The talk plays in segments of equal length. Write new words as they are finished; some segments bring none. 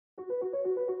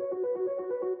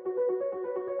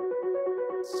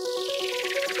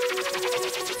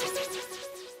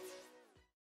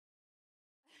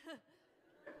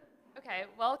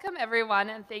Welcome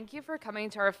everyone, and thank you for coming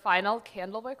to our final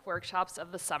Candlewick workshops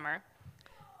of the summer.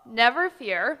 Never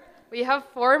fear, we have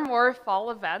 4 more fall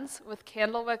events with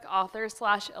Candlewick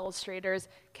authors/illustrators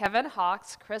Kevin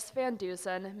Hawks, Chris Van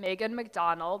Dusen, Megan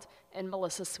McDonald, and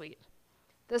Melissa Sweet.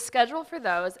 The schedule for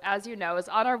those, as you know, is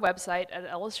on our website at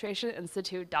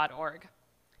illustrationinstitute.org.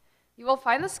 You will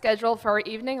find the schedule for our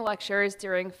evening lectures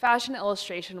during Fashion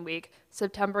Illustration Week,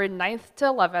 September 9th to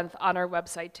 11th on our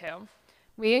website too.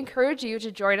 We encourage you to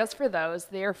join us for those.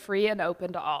 They are free and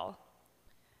open to all.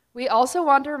 We also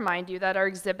want to remind you that our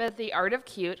exhibit, The Art of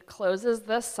Cute, closes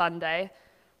this Sunday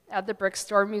at the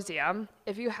Brickstore Museum.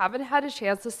 If you haven't had a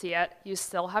chance to see it, you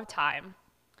still have time.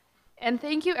 And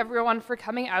thank you everyone for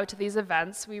coming out to these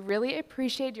events. We really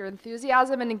appreciate your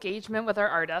enthusiasm and engagement with our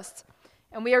artists,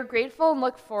 and we are grateful and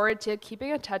look forward to keeping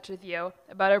in touch with you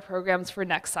about our programs for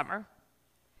next summer.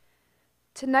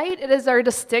 Tonight, it is our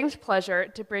distinct pleasure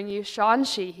to bring you Shawn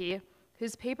Sheehy,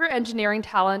 whose paper engineering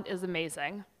talent is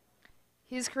amazing.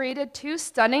 He's created 2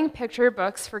 stunning picture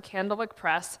books for Candlewick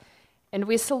Press, and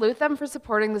we salute them for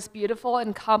supporting this beautiful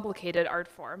and complicated art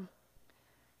form.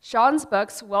 Shawn's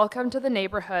books, Welcome to the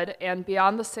Neighborhood and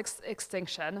Beyond the Sixth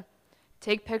Extinction,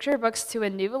 take picture books to a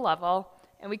new level,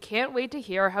 and we can't wait to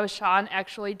hear how Shawn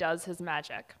actually does his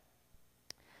magic.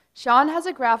 Shawn has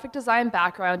a graphic design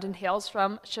background and hails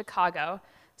from Chicago,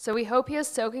 so we hope he is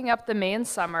soaking up the Maine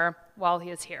summer while he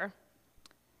is here.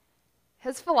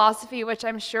 His philosophy, which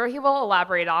I'm sure he will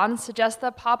elaborate on, suggests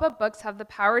that pop-up books have the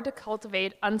power to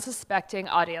cultivate unsuspecting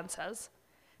audiences.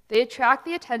 They attract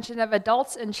the attention of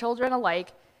adults and children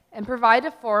alike and provide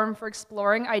a forum for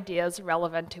exploring ideas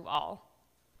relevant to all.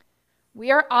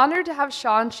 We are honored to have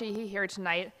Shawn Sheehy here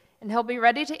tonight, and he'll be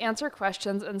ready to answer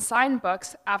questions and sign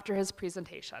books after his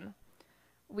presentation.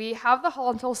 We have the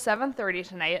hall until 7:30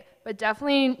 tonight, but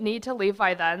definitely need to leave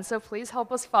by then, so please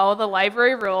help us follow the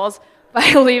library rules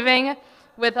by leaving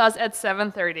with us at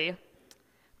 7:30.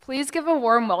 Please give a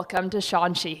warm welcome to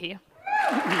Shawn Sheehy.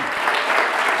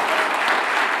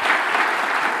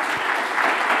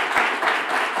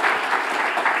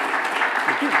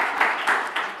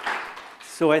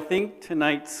 So I think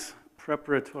tonight's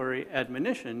preparatory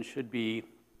admonition should be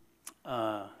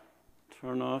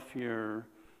turn off your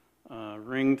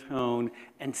ringtone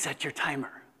and set your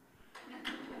timer,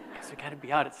 because we got to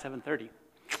be out at 7:30.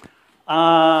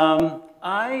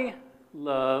 I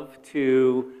love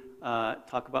to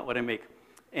talk about what I make,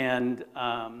 and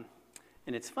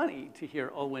it's funny to hear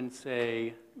Olwen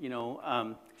say,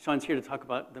 Shawn's here to talk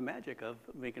about the magic of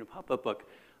making a pop-up book.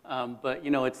 But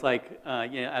it's like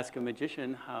ask a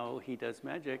magician how he does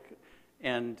magic,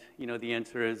 and the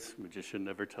answer is magician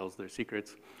never tells their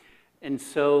secrets. And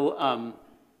so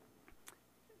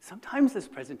sometimes this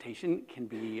presentation can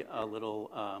be a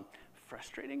little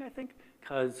frustrating, I think,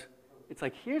 because it's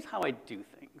like, here's how I do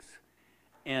things,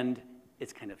 and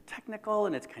it's kind of technical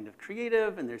and it's kind of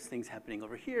creative, and there's things happening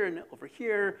over here and over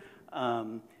here,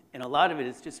 and a lot of it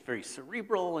is just very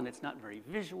cerebral and it's not very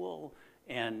visual,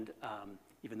 and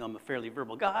even though I'm a fairly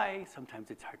verbal guy,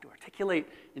 sometimes it's hard to articulate.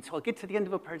 And so I'll get to the end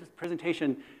of a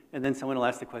presentation, and then someone will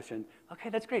ask the question, okay,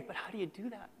 that's great, but how do you do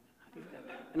that? How do you do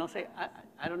that? And I'll say,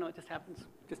 I don't know, it just happens.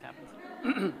 It just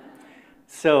happens.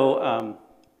 So,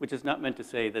 which is not meant to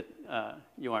say that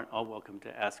you aren't all welcome to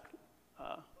ask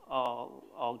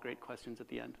all great questions at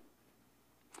the end.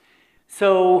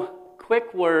 So,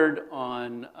 quick word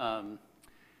on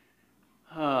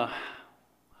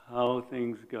how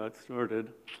things got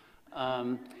started.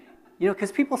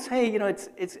 Because people say,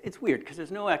 it's weird because there's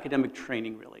no academic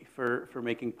training really for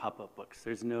making pop-up books.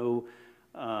 There's no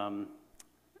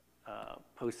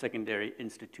post-secondary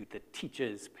institute that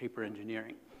teaches paper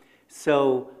engineering.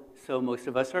 So most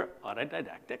of us are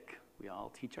autodidactic. We all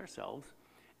teach ourselves.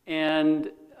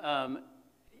 And I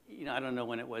don't know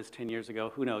when it was, 10 years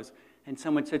ago, who knows? And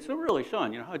someone said, so really,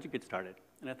 Shawn, how'd you get started?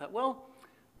 And I thought, well,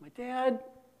 my dad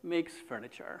makes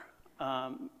furniture.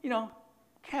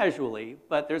 Casually,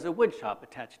 but there's a wood shop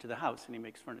attached to the house, and he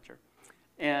makes furniture.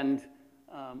 And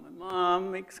my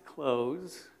mom makes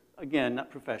clothes, again,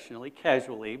 not professionally,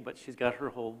 casually, but she's got her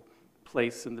whole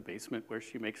place in the basement where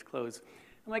she makes clothes.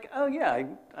 I'm like, oh yeah,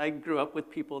 I grew up with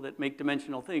people that make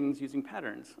dimensional things using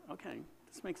patterns. Okay,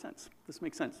 this makes sense. This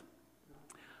makes sense.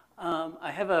 I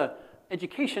have an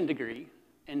education degree,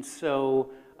 and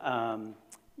so I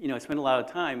spend a lot of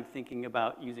time thinking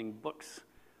about using books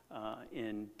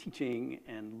in teaching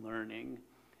and learning.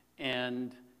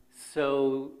 And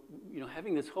so,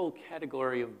 having this whole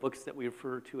category of books that we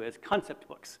refer to as concept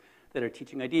books that are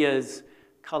teaching ideas,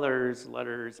 colors,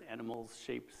 letters, animals,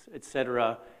 shapes,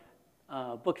 etc.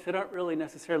 Books that aren't really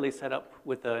necessarily set up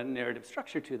with a narrative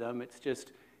structure to them. It's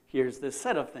just, here's this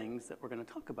set of things that we're going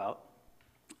to talk about,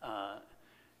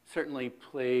 certainly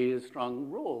play a strong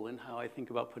role in how I think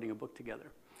about putting a book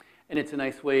together. And it's a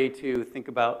nice way to think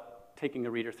about taking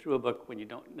a reader through a book when you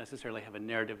don't necessarily have a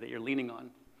narrative that you're leaning on.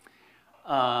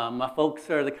 My folks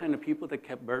are the kind of people that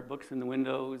kept bird books in the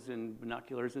windows and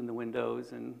binoculars in the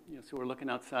windows, and so we're looking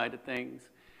outside at things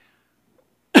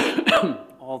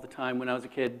all the time. When I was a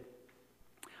kid,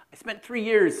 I spent 3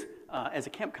 years as a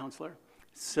camp counselor.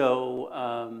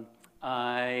 So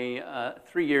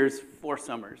 3 years, 4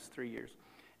 summers, 3 years.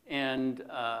 And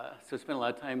so I spent a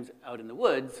lot of times out in the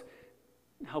woods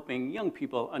helping young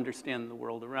people understand the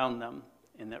world around them.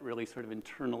 And that really sort of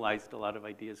internalized a lot of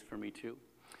ideas for me too.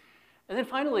 And then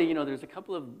finally, there's a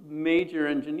couple of major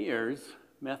engineers,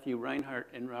 Matthew Reinhardt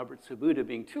and Robert Sabuda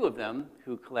being 2 of them,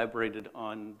 who collaborated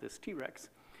on this T-Rex.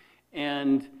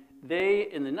 And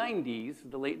they, in the 90s,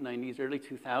 the late 90s, early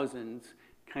 2000s,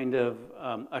 kind of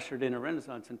ushered in a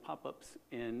renaissance in pop-ups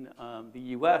in the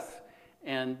US.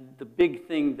 And the big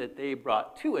thing that they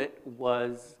brought to it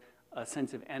was a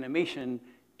sense of animation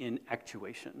in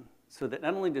actuation. So that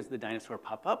not only does the dinosaur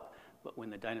pop up, but when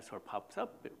the dinosaur pops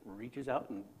up, it reaches out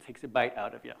and takes a bite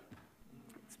out of you.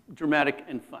 It's dramatic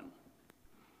and fun.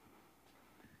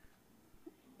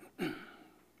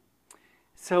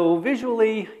 So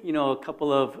visually, a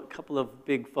couple of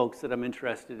big folks that I'm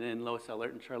interested in, Lois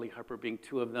Ehlert and Charlie Harper being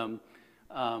 2 of them,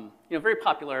 very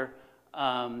popular.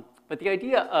 But the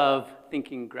idea of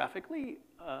thinking graphically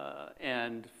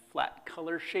and flat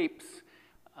color shapes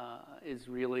is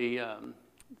really,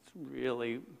 it's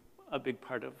really a big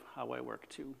part of how I work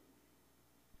too.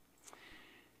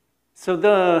 So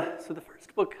the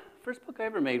first book I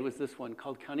ever made was this one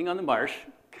called Counting on the Marsh,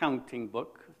 counting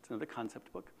book. It's another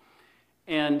concept book.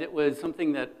 And it was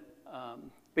something that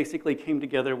basically came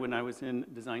together when I was in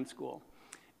design school.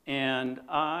 And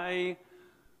I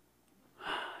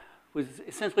was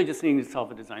essentially just needing to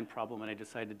solve a design problem, and I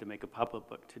decided to make a pop-up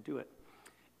book to do it.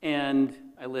 And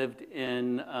I lived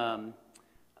in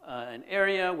an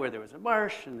area where there was a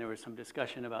marsh, and there was some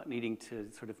discussion about needing to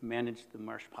sort of manage the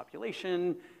marsh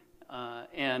population.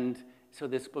 And so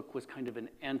this book was kind of an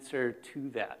answer to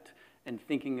that, and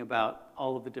thinking about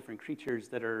all of the different creatures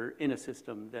that are in a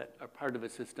system, that are part of a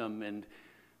system, and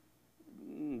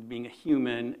being a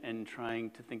human and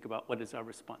trying to think about what is our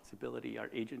responsibility, our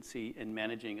agency in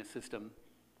managing a system.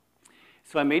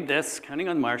 So I made this, Counting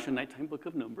on the Marsh, a nighttime book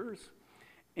of numbers.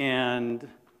 And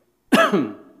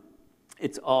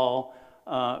it's all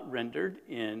rendered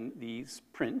in these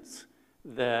prints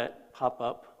that pop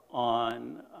up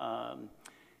on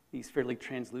these fairly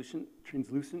translucent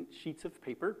sheets of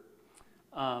paper.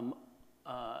 And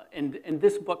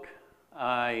this book,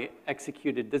 I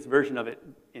executed this version of it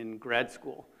in grad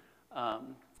school,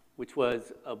 which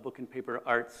was a book and paper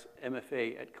arts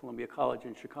MFA at Columbia College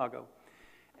in Chicago.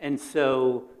 And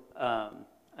so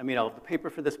I made all of the paper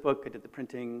for this book. I did the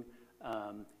printing,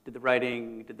 did the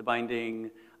writing, did the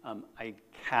binding. I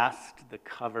cast the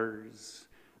covers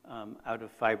out of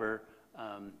fiber.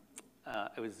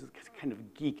 I was kind of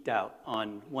geeked out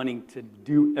on wanting to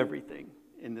do everything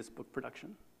in this book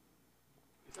production.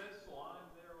 Is that slime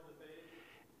there on the page?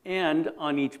 And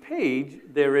on each page,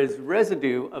 there is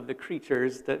residue of the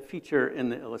creatures that feature in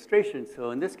the illustration.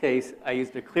 So in this case, I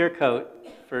used a clear coat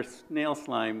for snail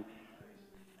slime.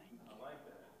 I like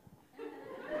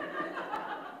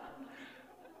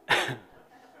that.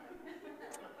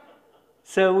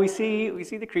 So we see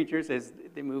the creatures as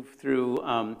they move through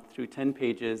 10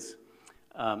 pages,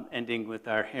 ending with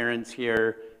our herons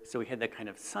here. So we had that kind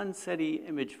of sunset-y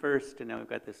image first, and now we've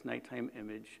got this nighttime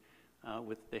image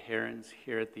with the herons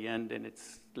here at the end, and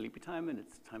it's sleepy time, and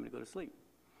it's time to go to sleep.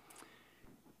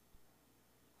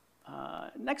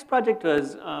 Next project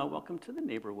was Welcome to the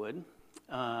Neighborhood.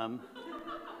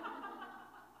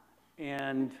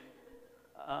 And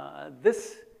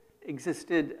this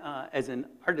existed as an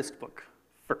artist book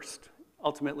first.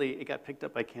 Ultimately, it got picked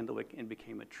up by Candlewick and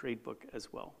became a trade book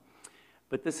as well.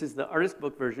 But this is the artist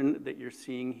book version that you're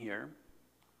seeing here.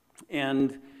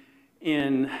 And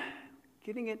in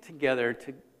getting it together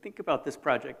to think about this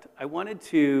project, I wanted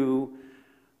to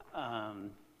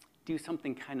do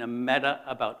something kind of meta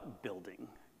about building.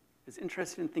 I was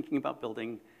interested in thinking about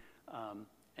building,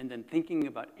 and then thinking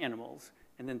about animals,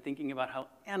 and then thinking about how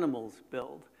animals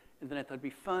build. And then I thought it'd be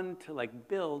fun to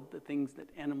build the things that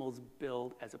animals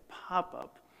build as a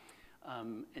pop-up.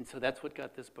 And so that's what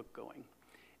got this book going.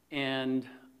 And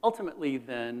ultimately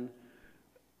then,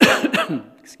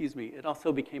 excuse me, it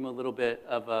also became a little bit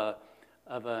of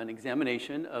an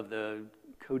examination of the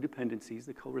codependencies,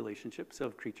 the co-relationships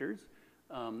of creatures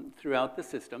throughout the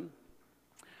system.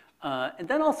 And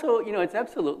then also, it's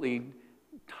absolutely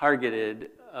targeted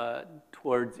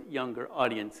towards younger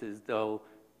audiences, though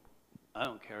I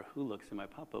don't care who looks in my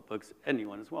pop-up books,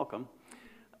 anyone is welcome.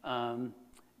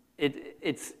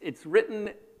 It's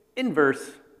written in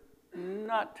verse,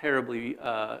 not terribly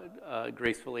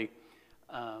gracefully,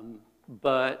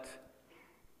 but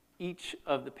each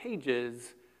of the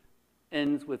pages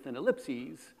ends with an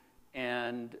ellipses,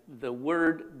 and the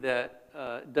word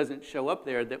that doesn't show up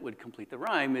there that would complete the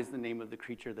rhyme is the name of the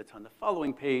creature that's on the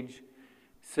following page.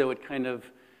 So it kind of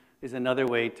is another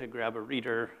way to grab a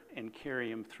reader and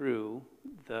carry them through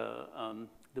the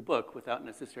book without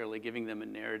necessarily giving them a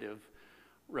narrative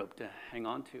rope to hang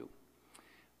on to.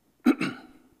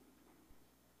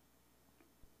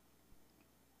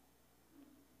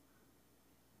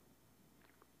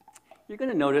 You're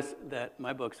going to notice that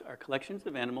my books are collections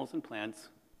of animals and plants,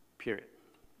 period.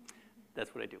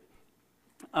 That's what I do.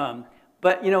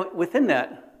 But within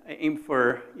that, I aim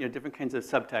for different kinds of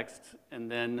subtexts,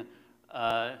 and then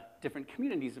different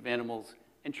communities of animals,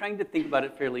 and trying to think about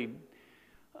it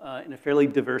in a fairly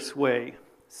diverse way.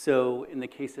 So in the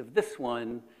case of this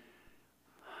one,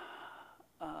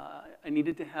 I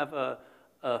needed to have a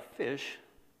fish,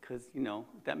 because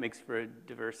that makes for a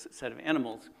diverse set of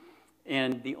animals.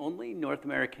 And the only North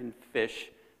American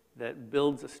fish that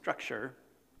builds a structure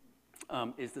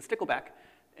is the stickleback.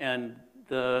 And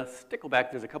the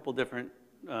stickleback, there's a couple different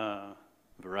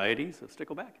varieties of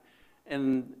stickleback.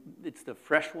 And it's the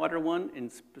freshwater one,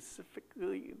 and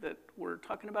specifically that we're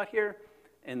talking about here.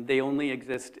 And they only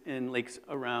exist in lakes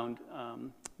around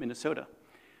Minnesota,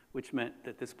 which meant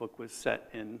that this book was set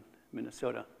in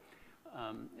Minnesota.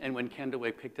 And when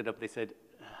Candlewick picked it up, they said,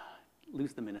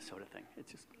 lose the Minnesota thing.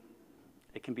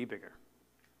 It can be bigger.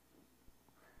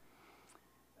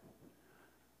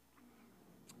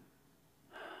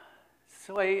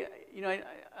 So I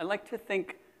like to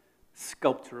think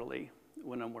sculpturally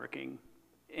when I'm working,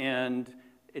 and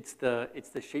it's the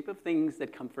shape of things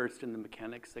that come first and the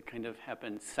mechanics that kind of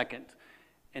happen second.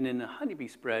 And in the honeybee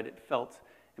spread, it felt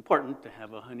important to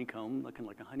have a honeycomb looking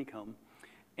like a honeycomb,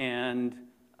 and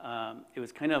it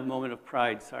was kind of a moment of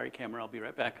pride. Sorry, camera, I'll be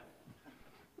right back.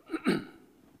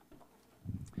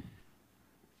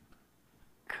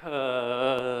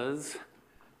 Because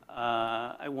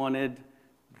I wanted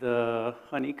the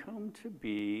honeycomb to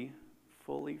be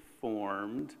fully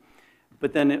formed,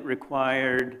 but then it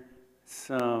required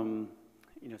some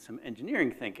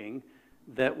engineering thinking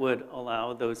that would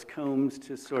allow those combs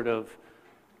to sort of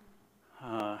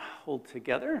hold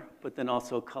together, but then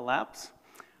also collapse.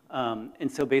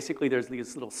 And so basically there's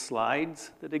these little slides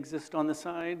that exist on the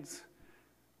sides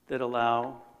that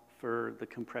allow for the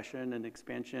compression and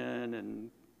expansion and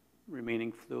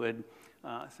remaining fluid.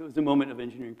 So it was a moment of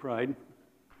engineering pride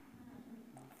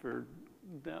for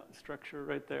that structure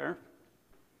right there.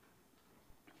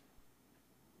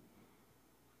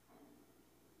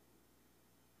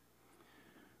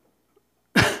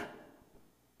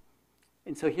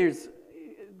 And so here's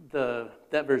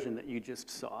that version that you just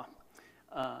saw.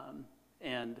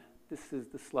 And this is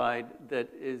the slide that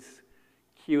is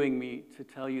cueing me to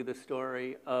tell you the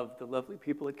story of the lovely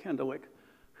people at Candlewick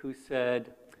who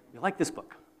said, we like this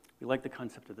book. We like the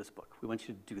concept of this book. We want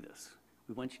you to do this.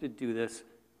 We want you to do this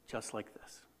just like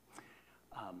this.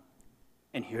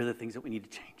 And here are the things that we need to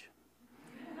change.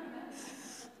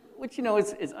 Which,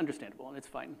 is understandable, and it's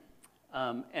fine.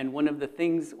 And one of the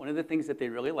things that they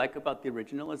really like about the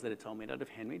original is that it's all made out of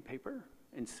handmade paper.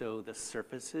 And so the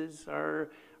surfaces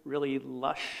are really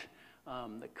lush.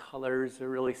 The colors are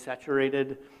really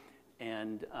saturated.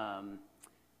 And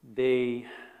they,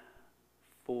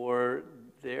 for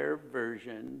their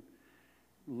version,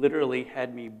 literally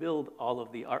had me build all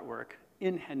of the artwork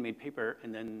in handmade paper,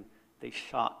 and then they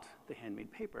shot the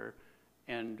handmade paper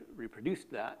and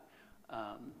reproduced that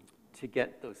to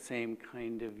get those same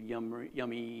kind of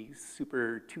yummy,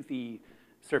 super toothy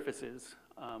surfaces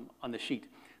on the sheet.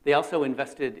 They also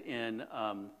invested in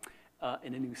a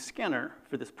new scanner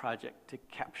for this project to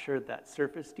capture that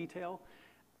surface detail,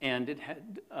 and it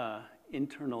had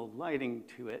internal lighting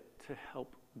to it to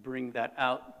help bring that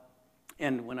out.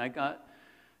 And when I got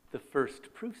the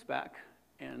first proofs back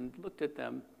and looked at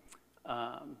them,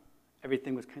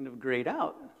 everything was kind of grayed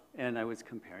out. And I was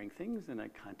comparing things, and I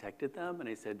contacted them, and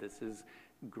I said, this is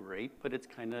great, but it's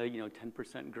kind of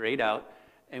 10% grayed out.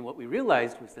 And what we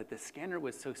realized was that the scanner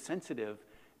was so sensitive,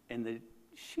 and the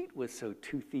sheet was so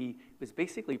toothy, it was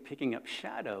basically picking up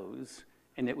shadows,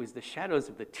 and it was the shadows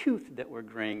of the tooth that were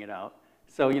graying it out.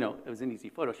 So, it was an easy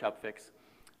Photoshop fix.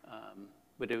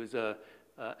 But it was a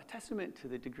testament to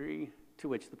the degree to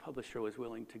which the publisher was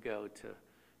willing to go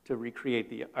to recreate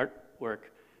the artwork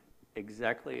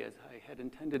exactly as I had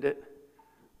intended it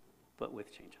but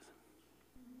with changes.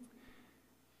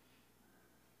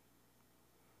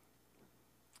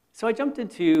 So I jumped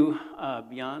into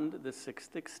Beyond the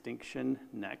Sixth Extinction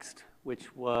next,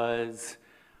 which was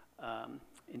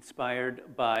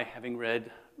inspired by having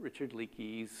read Richard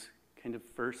Leakey's kind of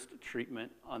first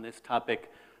treatment on this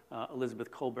topic. Elizabeth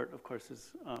Kolbert, of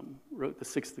course, wrote The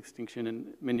Sixth Extinction,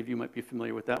 and many of you might be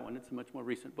familiar with that one. It's a much more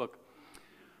recent book.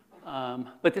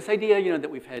 But this idea, that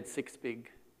we've had 6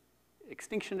 big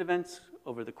extinction events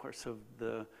over the course of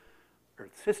the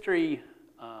Earth's history,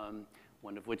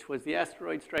 one of which was the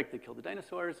asteroid strike that killed the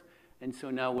dinosaurs. And so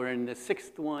now we're in the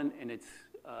 6th one, and it's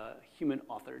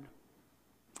human-authored.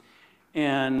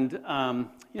 And,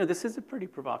 this is a pretty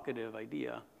provocative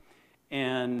idea.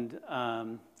 And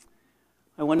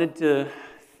I wanted to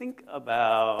think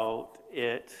about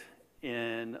it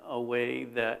in a way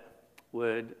that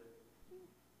would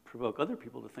provoke other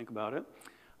people to think about it,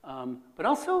 but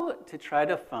also to try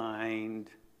to find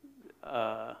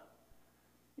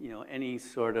any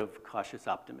sort of cautious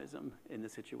optimism in the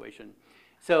situation.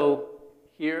 So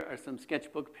here are some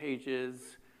sketchbook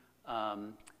pages.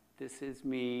 This is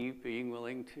me being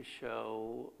willing to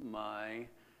show my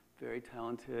very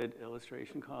talented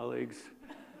illustration colleagues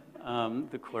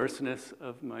the coarseness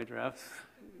of my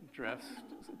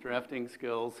drafting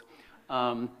skills.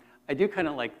 I do kind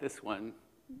of like this one.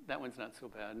 That one's not so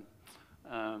bad.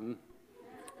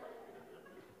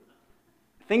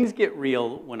 Things get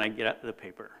real when I get out the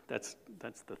paper. That's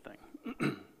the thing.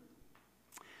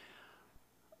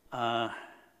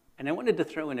 And I wanted to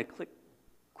throw in a quick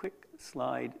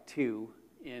slide, too,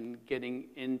 in getting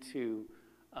into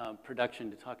production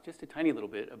to talk just a tiny little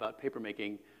bit about paper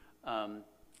making.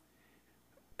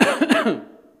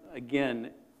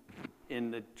 Again,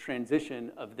 in the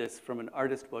transition of this from an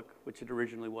artist book, which it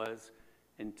originally was,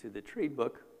 into the trade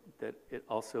book that it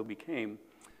also became,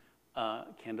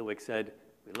 Candlewick said,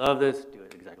 "We love this, do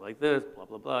it exactly like this, blah,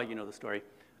 blah, blah," you know the story.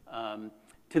 To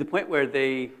the point where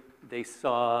they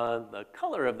saw the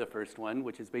color of the first one,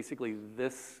 which is basically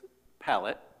this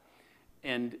palette,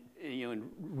 and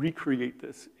recreate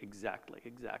this exactly.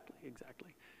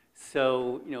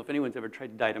 So, if anyone's ever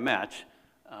tried to dye to match,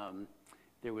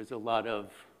 there was a lot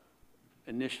of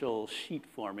initial sheet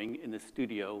forming in the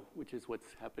studio, which is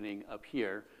what's happening up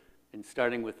here, and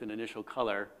starting with an initial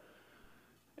color,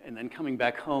 and then coming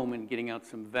back home and getting out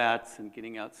some vats and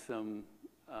getting out some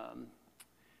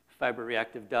fiber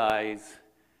reactive dyes,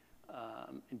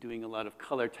 and doing a lot of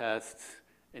color tests,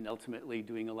 and ultimately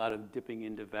doing a lot of dipping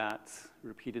into vats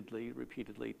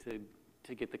repeatedly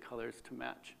to get the colors to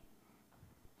match.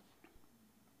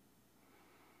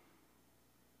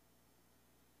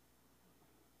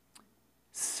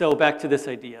 So back to this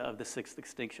idea of the sixth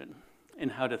extinction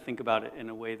and how to think about it in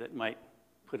a way that might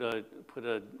put a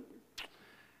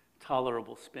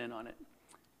tolerable spin on it.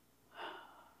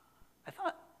 I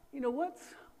thought,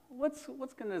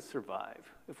 what's going to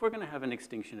survive? If we're going to have an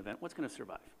extinction event, what's going to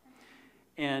survive?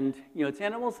 And it's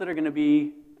animals that are going to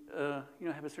be,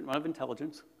 have a certain amount of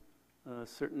intelligence, a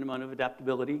certain amount of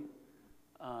adaptability,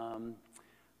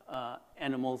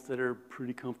 animals that are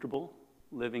pretty comfortable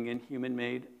living in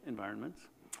human-made environments.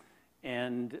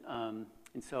 And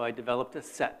so I developed a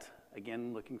set,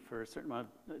 again, looking for a certain amount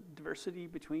of diversity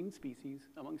between species,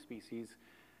 among species,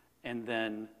 and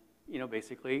then,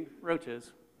 basically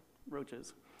roaches.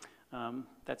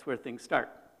 That's where things start.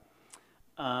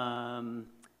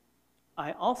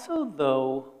 I also,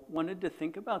 though, wanted to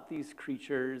think about these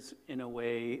creatures in a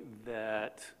way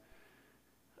that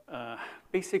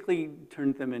basically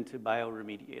turned them into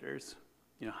bioremediators.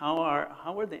 How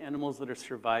are the animals that are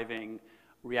surviving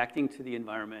reacting to the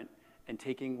environment and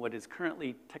taking what is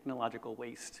currently technological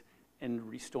waste and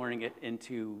restoring it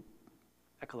into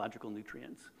ecological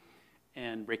nutrients,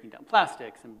 and breaking down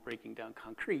plastics and breaking down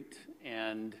concrete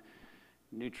and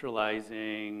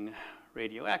neutralizing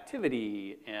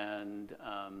radioactivity and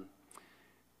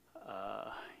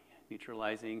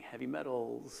neutralizing heavy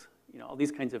metals, all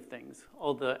these kinds of things.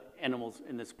 All the animals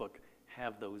in this book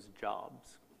have those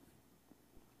jobs.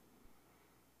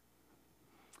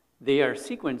 They are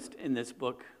sequenced in this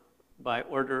book by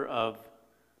order of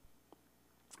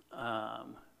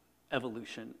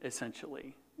evolution,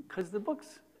 essentially, because the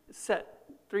book's set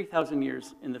 3,000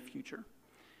 years in the future.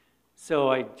 So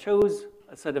I chose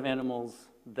a set of animals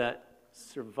that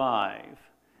survive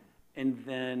and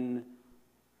then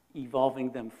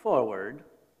evolving them forward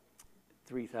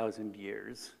 3,000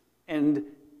 years and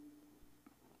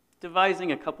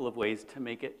devising a couple of ways to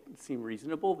make it seem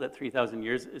reasonable that 3,000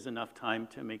 years is enough time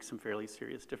to make some fairly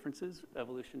serious differences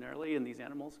evolutionarily in these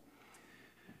animals.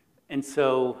 And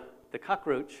so the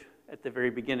cockroach at the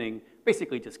very beginning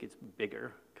basically just gets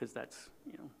bigger because that's,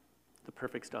 the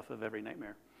perfect stuff of every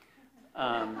nightmare.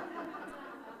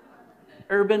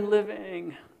 Urban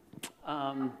living.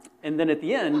 And then at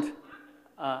the end,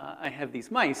 I have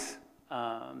these mice,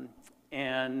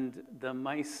 and the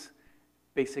mice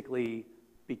basically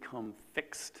become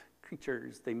fixed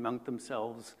creatures. They mount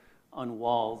themselves on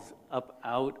walls up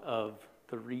out of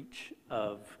the reach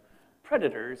of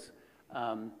predators,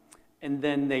 and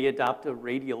then they adopt a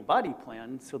radial body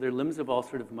plan, so their limbs have all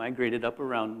sort of migrated up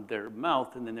around their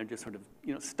mouth, and then they're just sort of,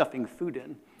 stuffing food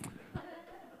in.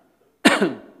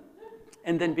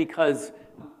 And then because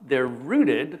they're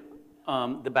rooted,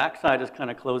 the backside is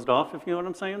kind of closed off, if you know what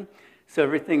I'm saying. So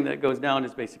everything that goes down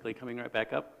is basically coming right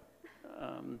back up.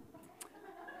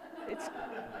 It's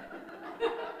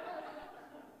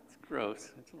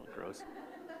gross. It's a little gross.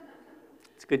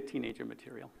 It's good teenager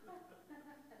material.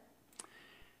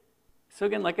 So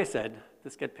again, like I said,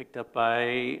 this got picked up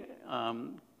by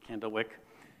Candlewick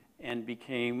and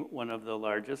became one of the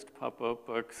largest pop-up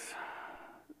books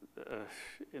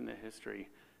in the history.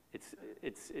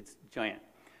 It's giant,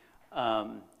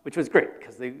 which was great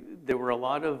because there were a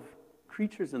lot of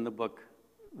creatures in the book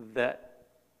that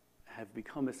have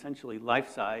become essentially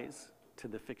life-size to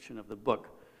the fiction of the book,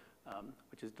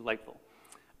 which is delightful.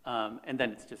 And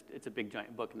then it's a big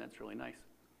giant book, and that's really nice.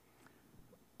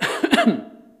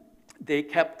 They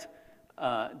kept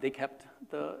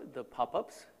the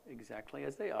pop-ups exactly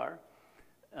as they are,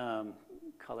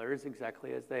 colors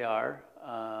exactly as they are.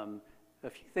 A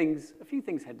few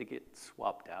things had to get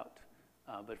swapped out,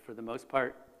 but for the most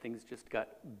part, things just got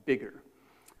bigger.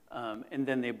 And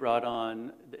then they brought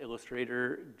on the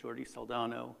illustrator, Jordi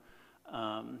Saldano,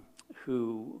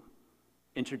 who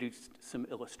introduced some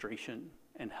illustration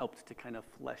and helped to kind of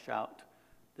flesh out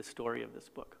the story of this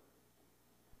book.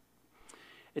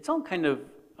 It's all kind of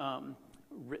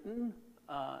written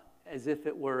as if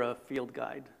it were a field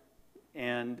guide,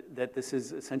 and that this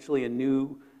is essentially a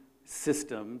new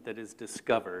system that is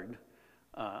discovered,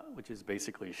 which is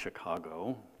basically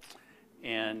Chicago.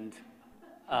 And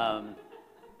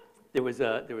there was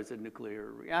a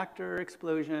nuclear reactor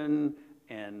explosion,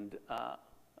 and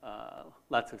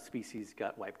lots of species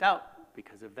got wiped out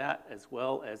because of that, as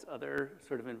well as other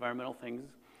sort of environmental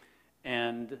things.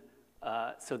 And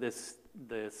so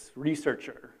this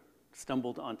researcher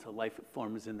stumbled onto life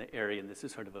forms in the area, and this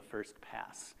is sort of a first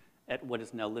pass at what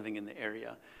is now living in the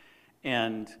area.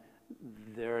 And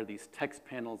there are these text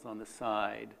panels on the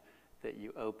side that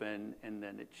you open, and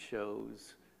then it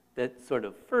shows that sort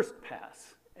of first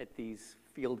pass at these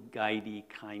field guide-y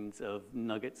kinds of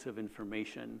nuggets of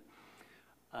information.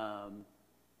 And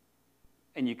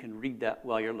you can read that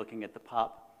while you're looking at the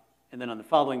pop. And then on the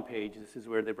following page, this is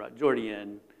where they brought Jordi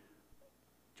in.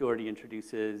 Jordi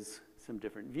introduces some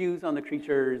different views on the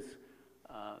creatures.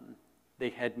 They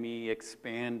had me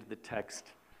expand the text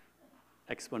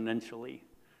exponentially.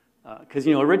 Because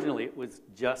originally it was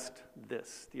just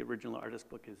this. The original artist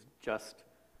book is just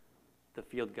the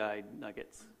field guide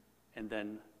nuggets, and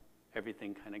then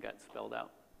everything kind of got spelled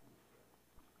out.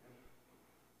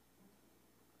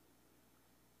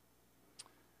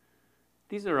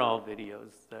 These are all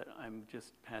videos that I'm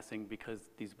just passing because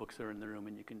these books are in the room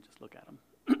and you can just look at them.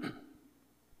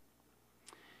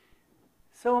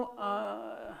 So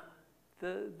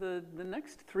the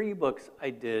next 3 books I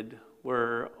did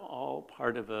were all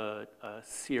part of a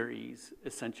series,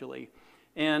 essentially.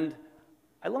 And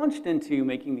I launched into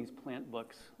making these plant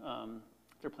books.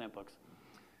 They're plant books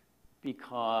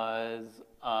because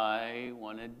I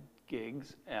wanted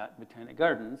gigs at Botanic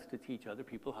Gardens to teach other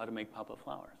people how to make pop-up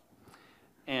flowers.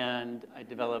 And I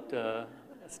developed a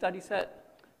study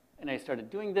set, and I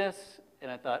started doing this, and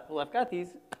I thought, well, I've got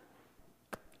these.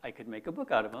 I could make a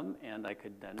book out of them, and I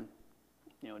could then,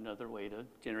 another way to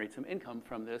generate some income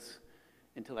from this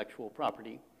intellectual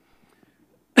property.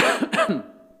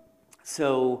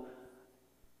 So,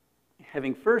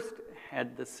 having first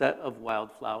had the set of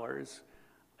wildflowers,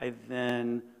 I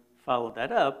then followed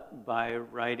that up by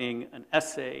writing an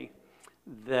essay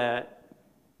that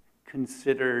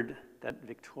considered that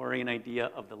Victorian idea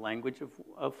of the language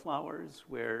of flowers,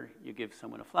 where you give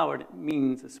someone a flower and it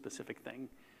means a specific thing.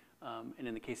 And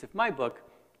in the case of my book,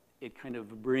 it kind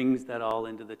of brings that all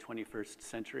into the 21st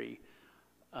century.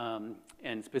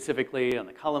 And specifically on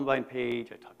the Columbine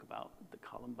page, I talk about the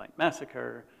Columbine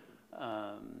massacre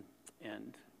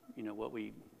and what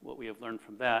we have learned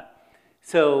from that.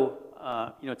 So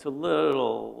it's a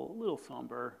little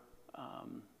somber,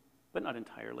 but not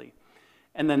entirely.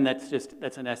 And then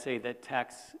that's an essay that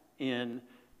tacks in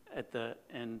at the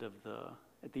end of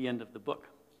the book.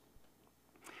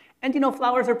 And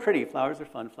flowers are pretty, flowers are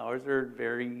fun, flowers are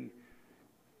very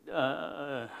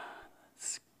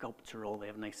sculptural, they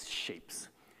have nice shapes.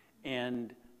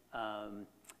 And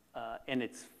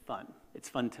it's fun. It's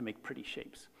fun to make pretty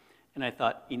shapes. And I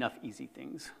thought, enough easy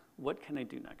things. What can I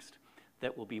do next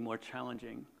that will be more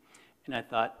challenging? And I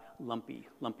thought, lumpy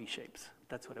shapes.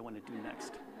 That's what I want to do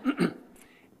next.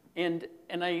 and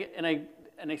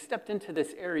I stepped into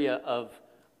this area of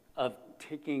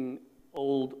taking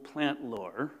old plant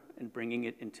lore and bringing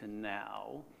it into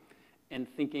now, and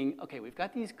thinking, okay, we've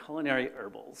got these culinary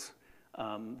herbals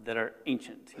that are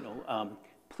ancient.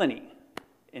 Pliny,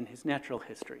 in his natural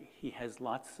history, he has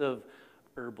lots of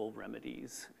herbal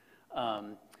remedies.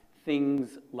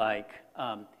 Things like,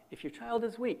 if your child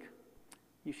is weak,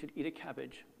 you should eat a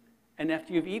cabbage. And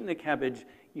after you've eaten the cabbage,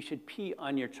 you should pee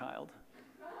on your child.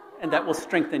 And that will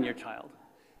strengthen your child.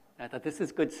 And I thought, this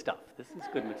is good stuff. This is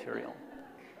good material.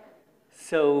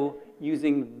 So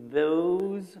using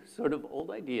those sort of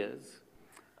old ideas,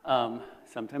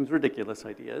 sometimes ridiculous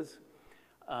ideas,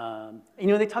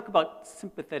 they talk about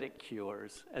sympathetic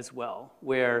cures as well,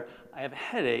 where I have a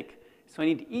headache, so I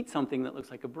need to eat something that looks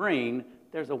like a brain.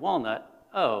 There's a walnut.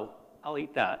 Oh, I'll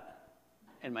eat that,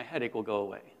 and my headache will go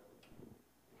away.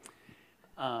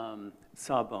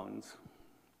 Sawbones.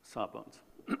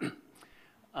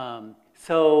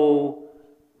 So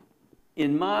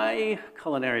in my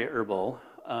culinary herbal,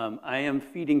 I am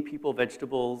feeding people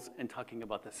vegetables and talking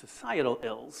about the societal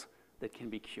ills that can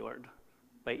be cured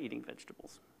by eating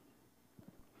vegetables.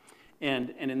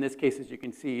 And in this case, as you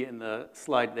can see in the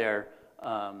slide there,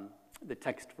 the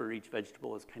text for each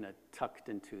vegetable is kind of tucked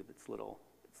into its little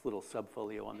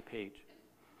subfolio on the page.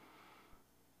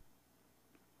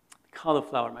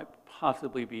 Cauliflower might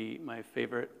possibly be my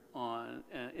favorite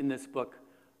in this book.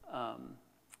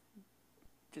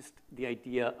 Just the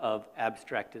idea of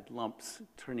abstracted lumps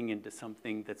turning into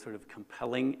something that's sort of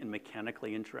compelling and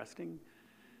mechanically interesting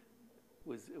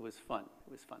it was fun.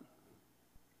 It was fun.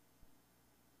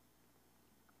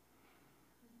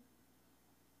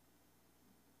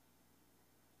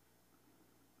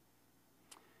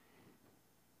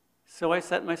 So I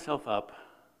set myself up.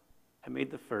 I made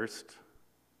the first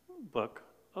book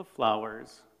of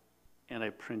flowers, and I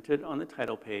printed on the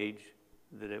title page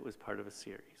that it was part of a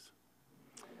series.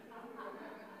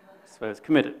 So I was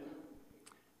committed.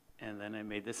 And then I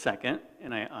made the second,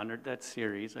 and I honored that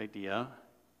series idea,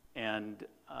 and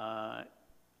I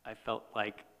felt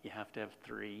like you have to have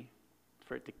 3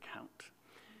 for it to count.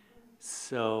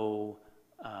 So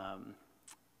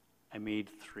I made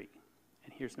 3,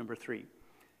 and here's number 3.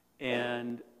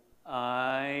 And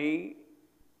I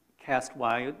cast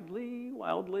widely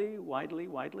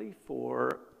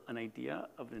for an idea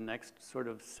of the next sort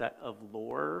of set of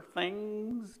lore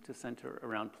things to center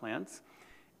around plants.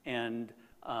 And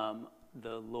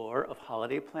the lore of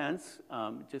holiday plants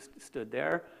just stood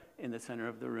there in the center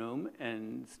of the room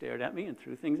and stared at me and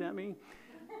threw things at me.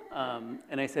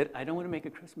 And I said, I don't want to make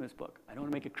a Christmas book. I don't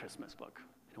want to make a Christmas book.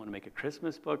 I don't want to make a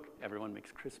Christmas book. Everyone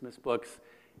makes Christmas books.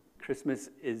 Christmas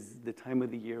is the time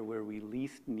of the year where we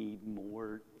least need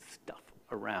more stuff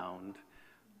around.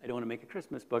 I don't want to make a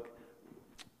Christmas book,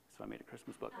 so I made a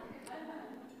Christmas book.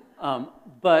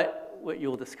 But what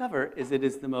you'll discover is it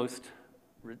is the most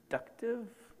reductive,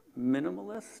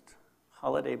 minimalist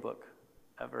holiday book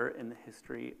ever in the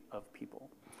history of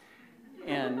people.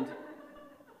 And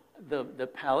the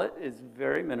palette is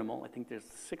very minimal. I think there's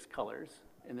 6 colors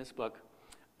in this book.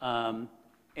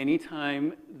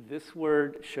 Anytime this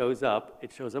word shows up,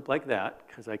 it shows up like that,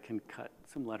 because I can cut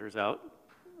some letters out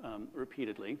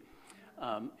repeatedly.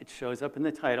 It shows up in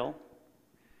the title,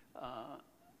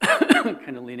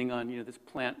 kind of leaning on this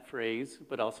plant phrase,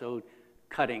 but also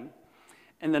cutting.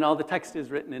 And then all the text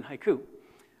is written in haiku.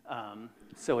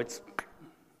 So it's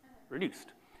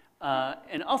reduced.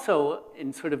 And also,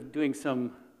 in sort of doing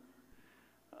some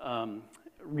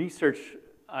research,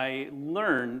 I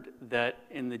learned that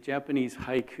in the Japanese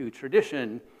haiku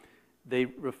tradition, they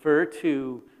refer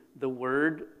to the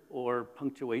word or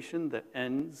punctuation that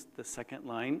ends the second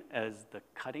line as the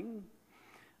cutting,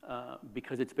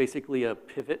 because it's basically a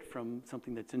pivot from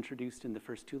something that's introduced in the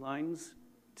first 2 lines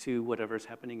to whatever's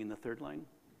happening in the 3rd line.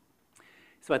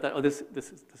 So I thought, oh, this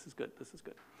is good, this is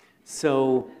good.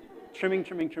 So trimming.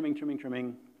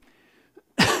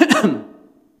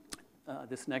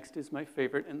 This next is my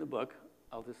favorite in the book.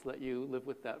 I'll just let you live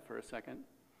with that for a second.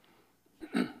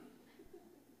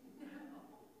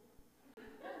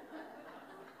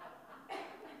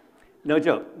 No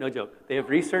joke. They have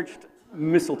researched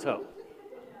mistletoe.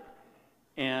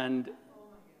 And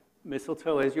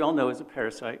mistletoe, as you all know, is a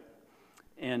parasite.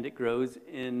 And it grows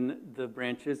in the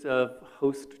branches of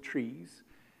host trees.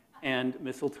 And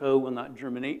mistletoe will not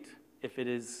germinate if it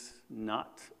is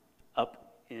not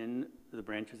up in the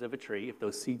branches of a tree. If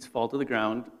those seeds fall to the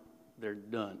ground, they're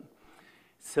done.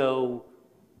 So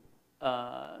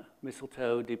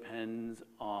mistletoe depends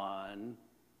on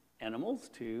animals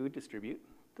to distribute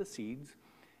the seeds.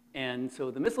 And so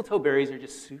the mistletoe berries are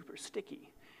just super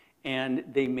sticky. And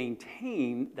they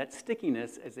maintain that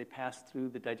stickiness as they pass through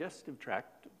the digestive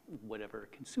tract, whatever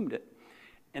consumed it.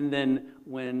 And then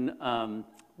when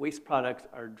waste products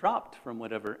are dropped from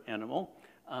whatever animal,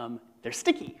 they're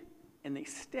sticky. And they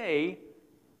stay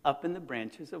up in the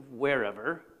branches of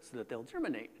wherever so that they'll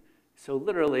germinate. So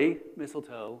literally,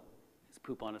 mistletoe is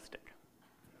poop on a stick.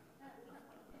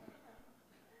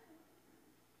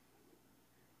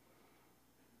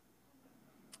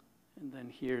 And then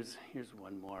here's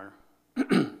one more.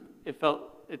 It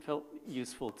felt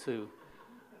useful to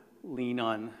lean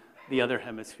on the other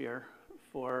hemisphere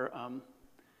for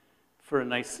a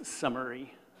nice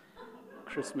summery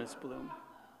Christmas bloom.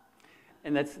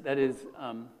 And that is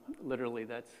literally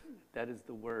that is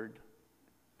the word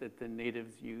that the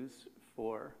natives use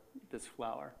for this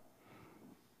flower.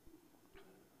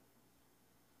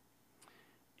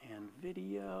 And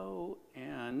video,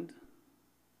 and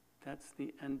that's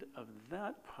the end of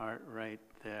that part right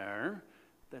there.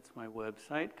 That's my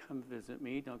website. Come visit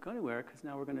me. Don't go anywhere, because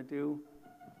now we're going to do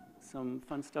some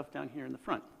fun stuff down here in the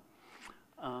front.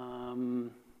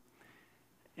 And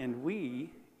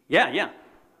yeah. You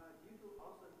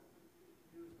also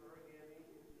use origami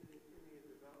in the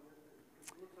development.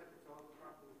 It looks like it's all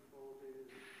properly folded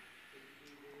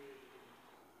and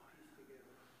pieced together.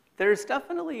 There's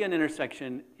definitely an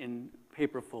intersection in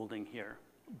paper folding here,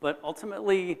 but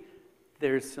ultimately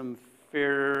there's some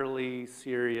fairly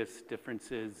serious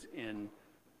differences in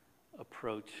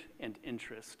approach and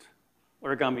interest.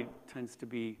 Origami tends to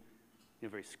be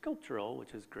very sculptural,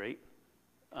 which is great,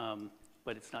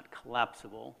 but it's not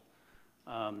collapsible.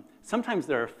 Sometimes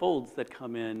there are folds that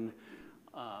come in,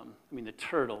 the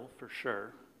turtle for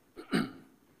sure.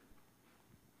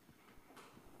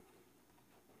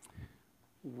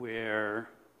 Where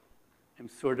I'm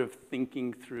sort of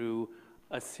thinking through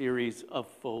a series of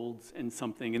folds in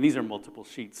something, and these are multiple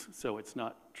sheets, so it's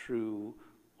not true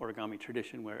origami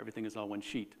tradition where everything is all one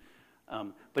sheet.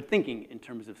 But thinking in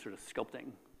terms of sort of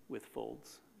sculpting with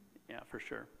folds, yeah, for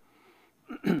sure.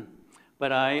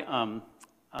 But I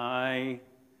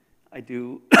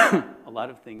do a lot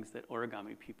of things that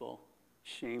origami people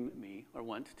shame me or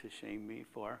want to shame me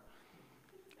for,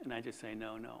 and I just say,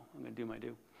 no, I'm gonna do my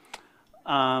due.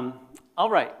 All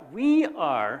right, we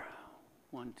are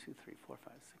 1, 2, 3, 4,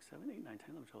 5, 6, 7, 8, 9, 10,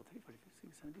 11, 12, 13, 14,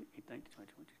 15, 16, 17, 18, 19,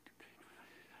 20, 21, 22, 23, 24, 25, 26, 27, 28,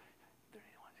 29,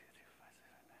 30, 31, 32, 35, 36, 37, 38, 39, 40, 41, 42, 43,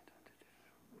 44, 45, 46, 47,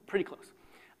 48, 49, 50. Pretty close.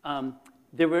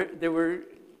 There were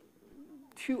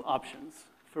two options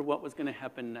for what was going to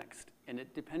happen next, and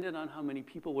it depended on how many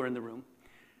people were in the room.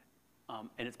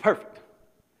 And it's perfect.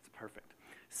 It's perfect.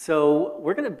 So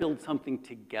we're going to build something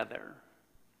together.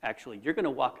 Actually, you're going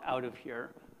to walk out of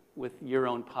here with your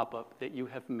own pop-up that you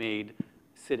have made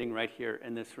sitting right here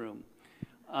in this room.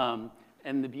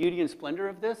 And the beauty and splendor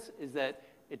of this is that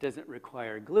it doesn't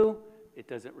require glue. It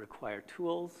doesn't require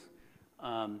tools.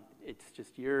 It's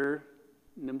just your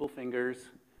nimble fingers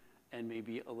and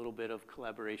maybe a little bit of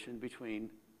collaboration between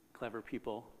clever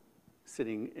people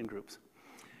sitting in groups.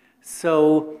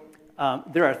 So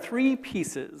there are 3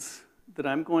 pieces that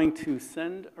I'm going to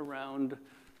send around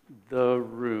the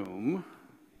room.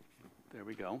 There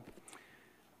we go.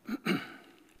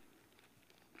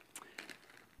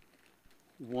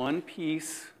 One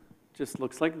piece just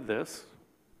looks like this.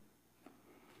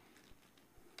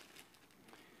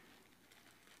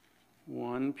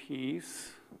 One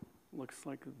piece looks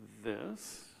like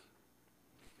this.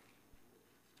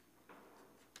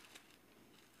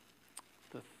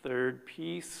 The third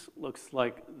piece looks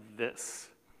like this.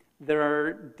 There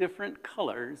are different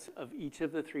colors of each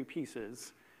of the 3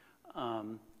 pieces,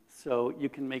 so you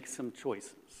can make some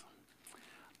choices.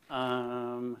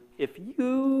 If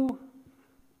you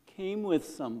came with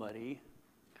somebody,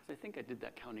 because I think I did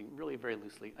that counting really very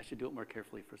loosely. I should do it more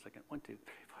carefully for a second. 1, 2, 3, 4,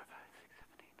 5, 6, 7,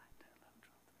 8, 9, 10, 11,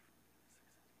 12, 13,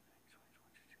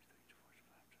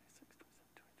 14, 15,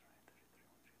 16, 17,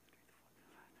 18,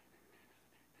 19, 20,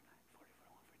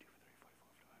 21, 22, 23, 24, 25, 26, 27, 28, 29, 30, 31, 32, 33, 34,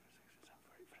 35, 36,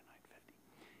 37, 38, 39, 50.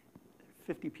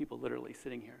 50 people literally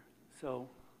sitting here. So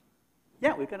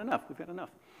yeah, we've got enough. We've got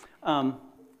enough.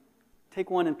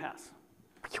 Take one and pass.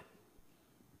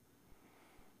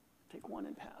 Take one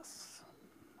and pass.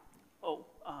 Oh,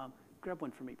 grab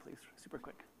one for me, please, super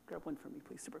quick. Grab one for me,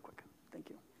 please, super quick. Thank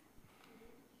you.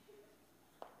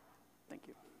 Thank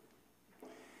you.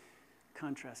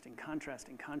 Contrasting,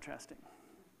 contrasting, contrasting.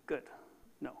 Good.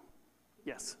 No.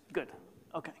 Yes. Good.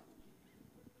 Okay.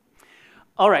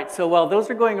 All right, so while those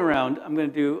are going around, I'm going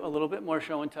to do a little bit more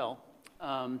show and tell.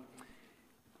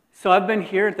 So I've been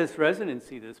here at this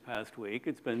residency this past week.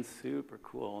 It's been super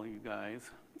cool, you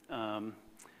guys. I'm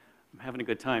having a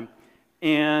good time.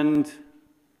 And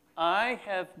I've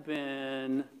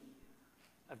been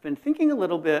thinking a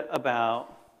little bit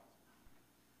about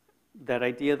that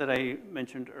idea that I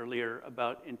mentioned earlier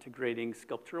about integrating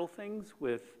sculptural things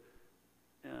with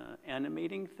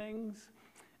animating things.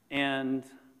 And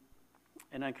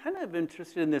I'm kind of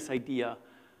interested in this idea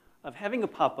of having a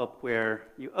pop-up where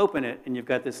you open it and you've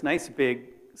got this nice big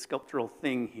sculptural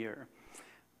thing here.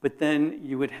 But then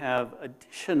you would have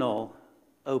additional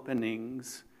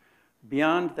openings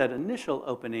beyond that initial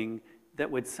opening that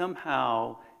would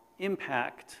somehow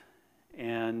impact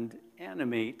and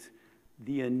animate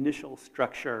the initial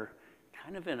structure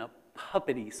kind of in a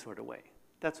puppety sort of way.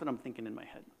 That's what I'm thinking in my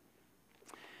head.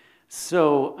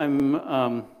 So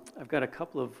I've got a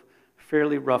couple of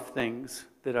fairly rough things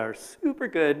that are super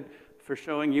good for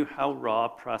showing you how raw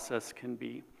process can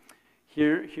be.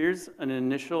 Here's an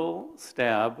initial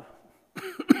stab.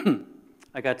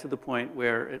 I got to the point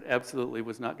where it absolutely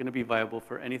was not going to be viable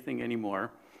for anything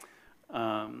anymore.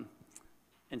 And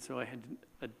so I had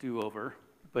a do-over.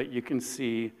 But you can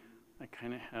see I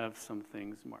kind of have some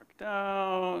things marked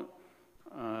out.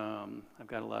 I've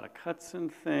got a lot of cuts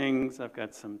and things. I've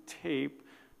got some tape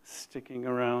sticking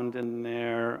around in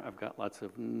there. I've got lots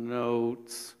of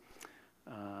notes.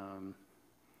 I'm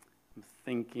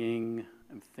thinking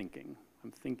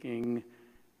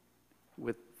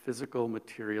with physical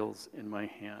materials in my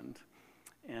hand.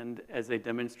 And as I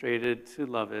demonstrated to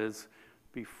Loves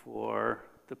before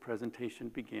the presentation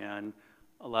began,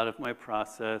 a lot of my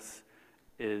process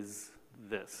is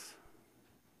this.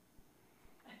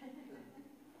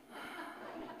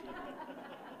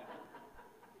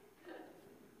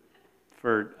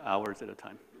 For hours at a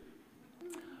time.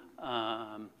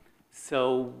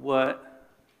 So what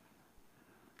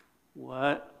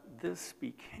this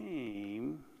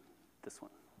became, this one,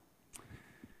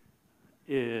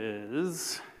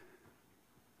 is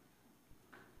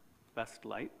best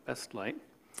light.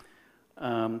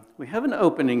 We have an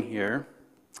opening here.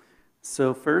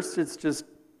 So first it's just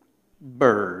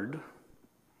bird.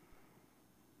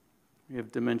 We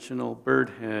have dimensional bird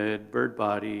head, bird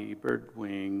body, bird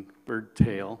wing, bird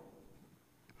tail.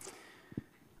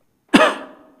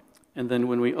 And then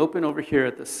when we open over here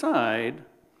at the side,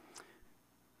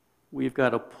 we've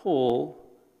got a pole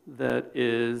that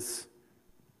is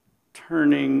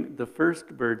turning the first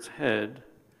bird's head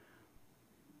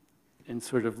and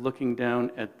sort of looking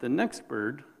down at the next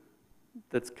bird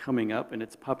that's coming up, and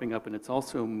it's popping up and it's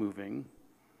also moving.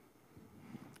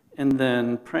 And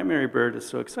then primary bird is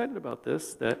so excited about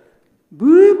this that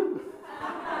boop.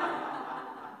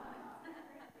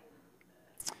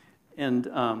 And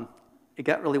it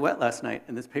got really wet last night,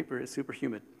 and this paper is super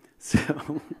humid.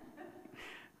 So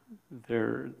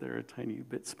they're a tiny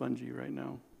bit spongy right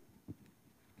now.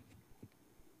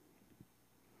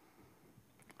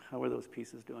 How are those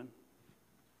pieces doing?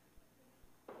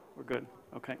 We're good,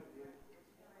 okay.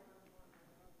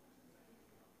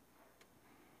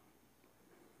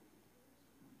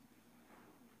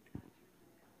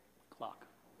 Clock.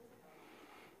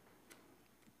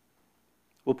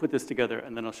 We'll put this together,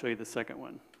 and then I'll show you the second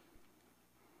one.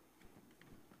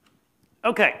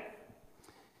 Okay.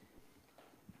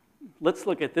 Let's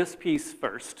look at this piece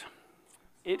first.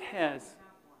 It has,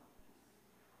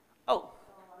 oh.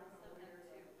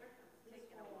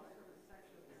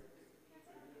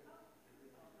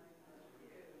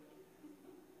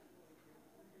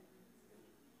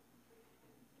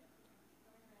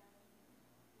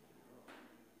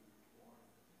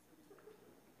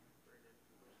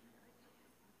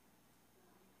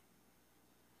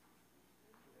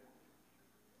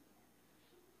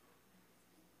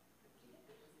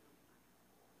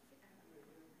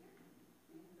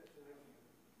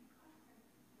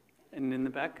 And in the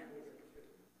back?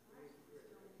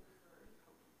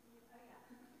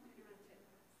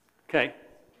 Okay.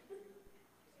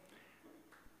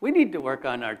 We need to work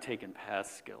on our take and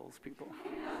pass skills, people.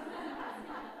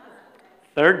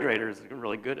 Third graders are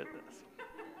really good at this.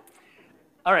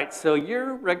 All right, so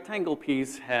your rectangle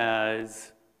piece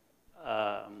has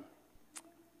a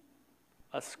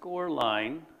score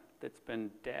line that's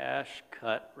been dash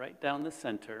cut right down the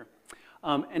center.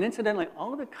 And incidentally,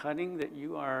 all of the cutting that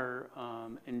you are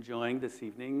enjoying this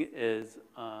evening is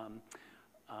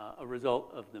a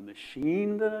result of the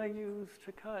machine that I use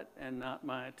to cut and not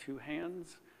my two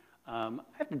hands. I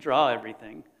have to draw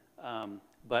everything,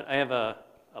 but I have a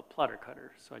plotter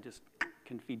cutter, so I just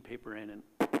can feed paper in and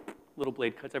little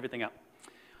blade cuts everything out.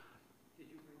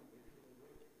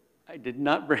 I did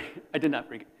not bring,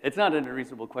 it's not an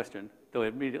unreasonable question, though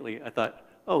immediately I thought,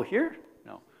 oh, here?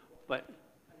 No, but,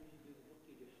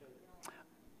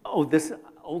 oh, this,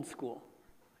 old school.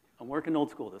 I'm working old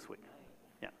school this week,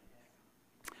 yeah.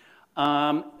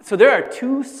 So there are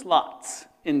 2 slots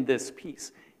in this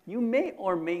piece. You may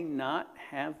or may not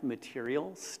have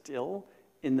material still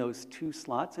in those 2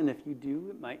 slots, and if you do,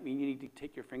 it might mean you need to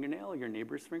take your fingernail or your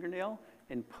neighbor's fingernail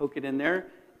and poke it in there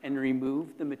and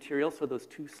remove the material so those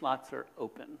 2 slots are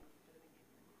open.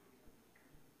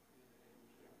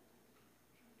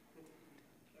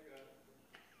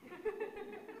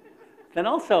 Then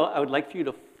also, I would like for you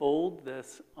to fold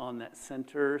this on that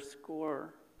center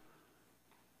score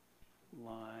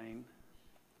line.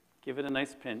 Give it a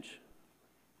nice pinch.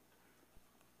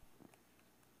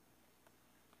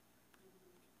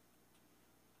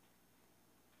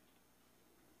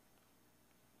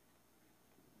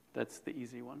 That's the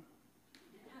easy one.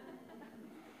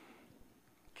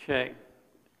 Okay,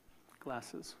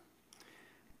 glasses.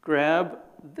 Grab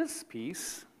this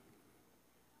piece.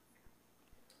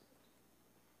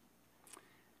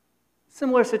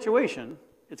 Similar situation.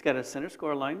 It's got a center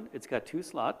score line. It's got 2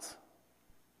 slots.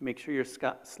 Make sure your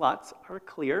slots are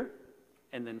clear,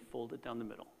 and then fold it down the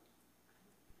middle.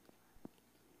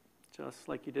 Just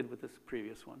like you did with this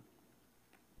previous one.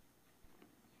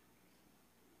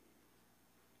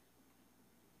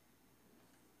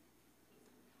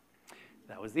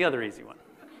 That was the other easy one.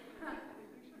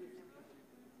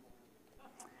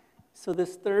 So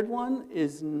this third one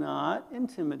is not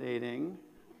intimidating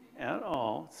at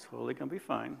all. It's totally going to be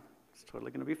fine. It's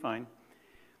totally going to be fine.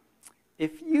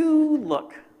 If you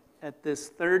look at this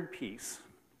third piece,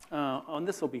 and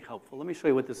this will be helpful. Let me show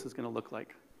you what this is going to look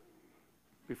like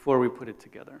before we put it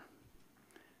together.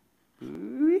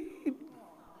 You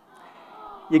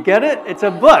get it? It's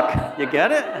a book. You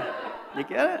get it? You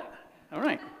get it? All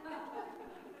right.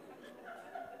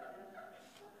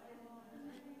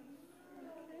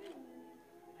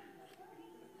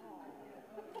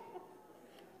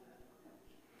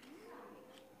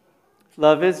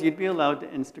 Love is, you'd be allowed to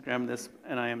Instagram this,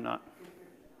 and I am not.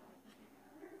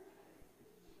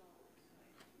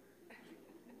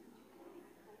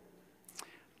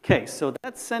 Okay, so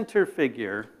that center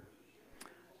figure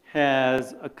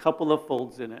has a couple of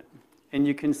folds in it. And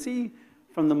you can see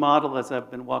from the model as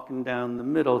I've been walking down the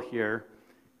middle here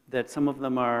that some of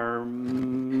them are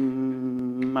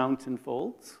mountain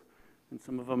folds, and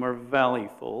some of them are valley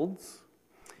folds.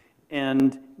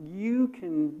 And you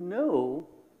can know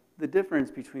the difference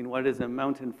between what is a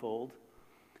mountain fold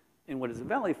and what is a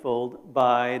valley fold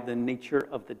by the nature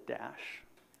of the dash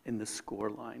in the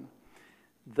score line.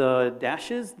 The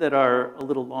dashes that are a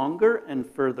little longer and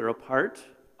further apart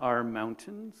are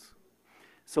mountains.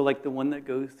 So like the one that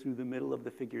goes through the middle of the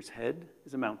figure's head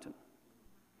is a mountain.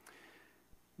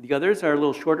 The others are a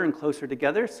little shorter and closer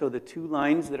together, so the 2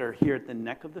 lines that are here at the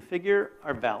neck of the figure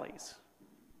are valleys.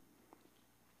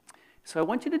 So I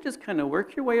want you to just kind of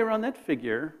work your way around that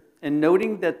figure, and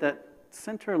noting that that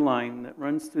center line that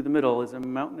runs through the middle is a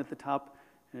mountain at the top,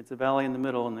 and it's a valley in the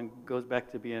middle, and then goes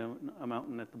back to be a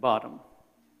mountain at the bottom.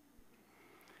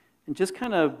 And just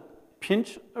kind of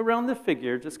pinch around the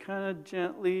figure, just kind of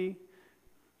gently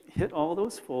hit all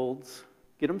those folds,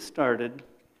 get them started,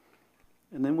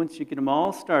 and then once you get them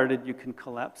all started, you can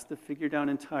collapse the figure down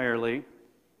entirely,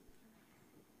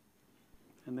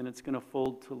 and then it's going to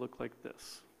fold to look like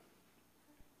this.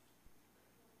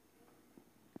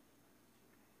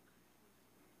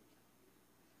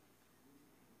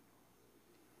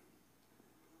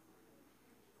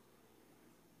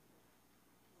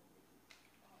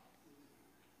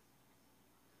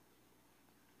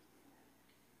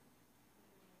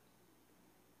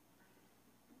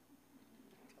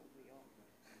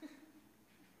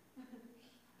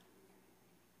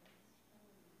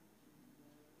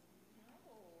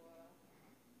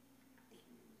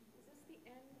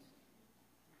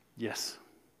 Yes.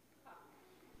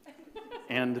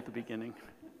 And at the beginning.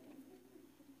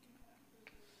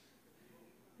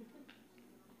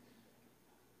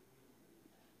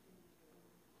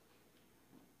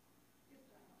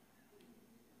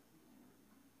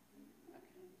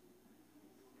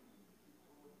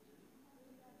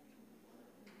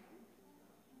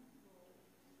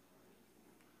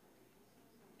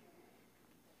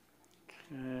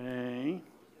 Okay.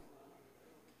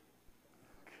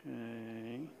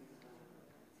 Okay.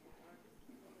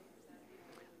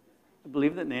 I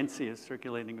believe that Nancy is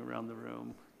circulating around the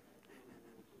room.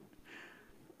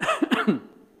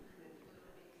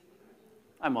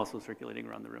 I'm also circulating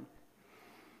around the room.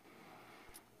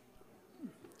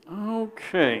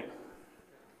 Okay.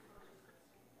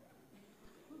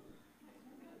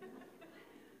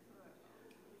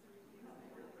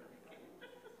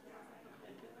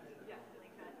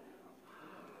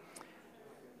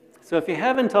 So if you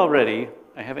haven't already,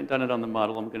 I haven't done it on the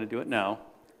model, I'm going to do it now.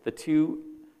 The two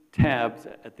tabs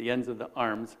at the ends of the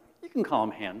arms, you can call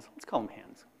them hands, let's call them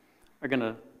hands, are going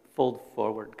to fold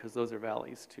forward because those are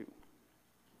valleys too.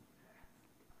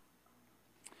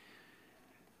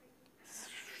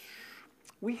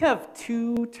 We have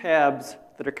two tabs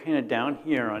that are kind of down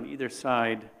here on either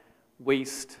side,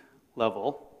 waist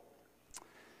level.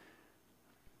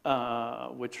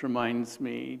 Which reminds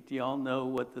me, do y'all know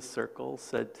what the circle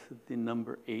said to the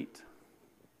number 8?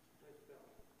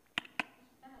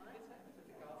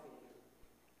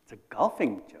 It's a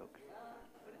golfing joke.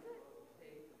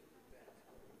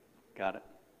 Got it.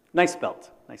 Nice belt,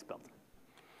 nice belt.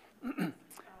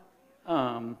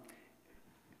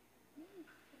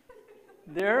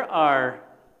 There are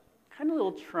kind of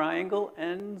little triangle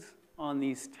ends on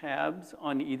these tabs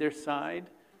on either side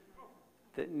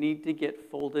that need to get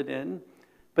folded in,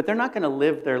 but they're not going to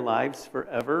live their lives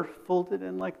forever folded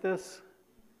in like this.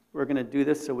 We're going to do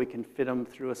this so we can fit them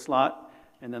through a slot,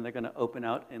 and then they're going to open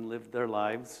out and live their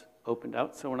lives opened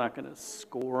out. So we're not going to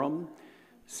score them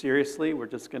seriously. We're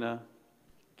just going to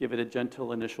give it a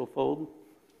gentle initial fold.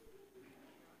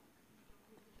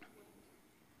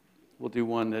 We'll do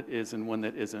one that is and one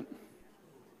that isn't.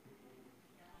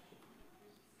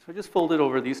 So just fold it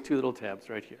over these two little tabs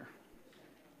right here.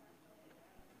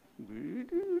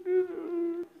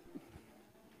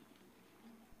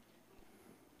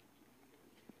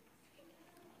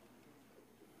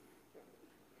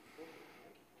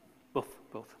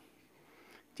 Both.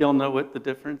 Do y'all know what the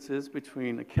difference is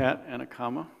between a cat and a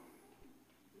comma?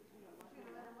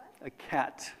 A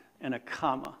cat and a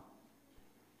comma.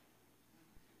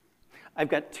 I've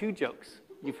got two jokes.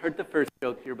 You've heard the first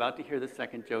joke. You're about to hear the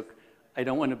second joke. I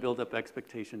don't want to build up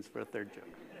expectations for a third joke.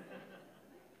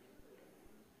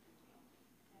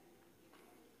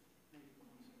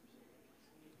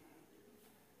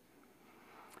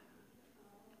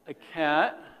 A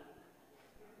cat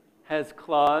has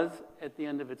claws at the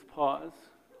end of its paws.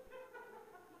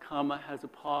 Comma has a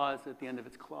pause at the end of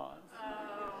its claws.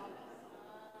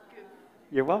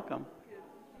 You're welcome.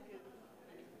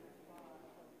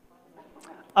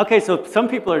 Okay, so some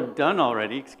people are done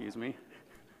already, excuse me.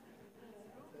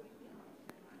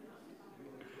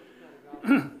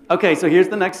 Okay, so here's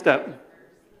the next step.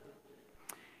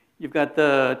 You've got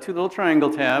the two little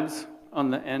triangle tabs on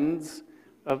the ends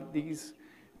of these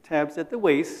tabs at the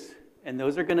waist, and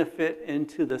those are going to fit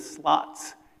into the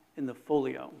slots in the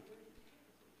folio.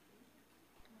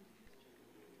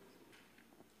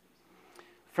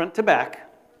 Front to back.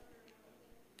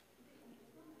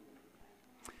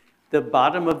 The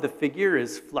bottom of the figure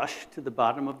is flush to the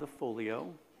bottom of the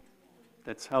folio.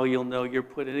 That's how you'll know you're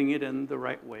putting it in the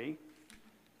right way.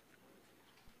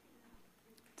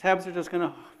 Tabs are just going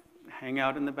to hang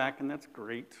out in the back, and that's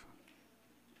great.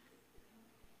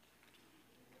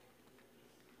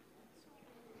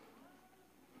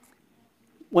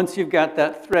 Once you've got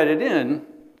that threaded in,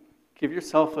 give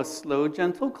yourself a slow,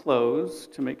 gentle close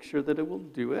to make sure that it will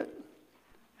do it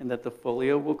and that the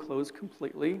folio will close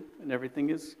completely and everything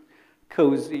is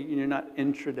cozy and you're not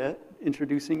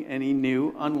introducing any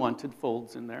new unwanted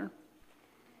folds in there.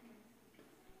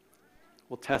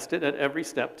 We'll test it at every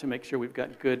step to make sure we've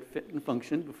got good fit and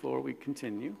function before we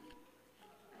continue.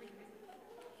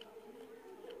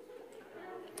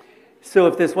 So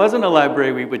if this wasn't a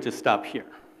library, we would just stop here.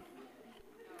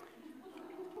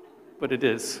 But it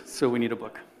is, so we need a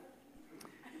book.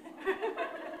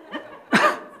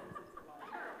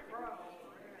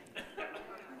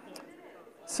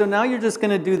 So now you're just going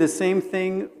to do the same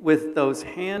thing with those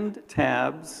hand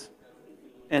tabs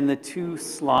and the two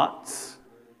slots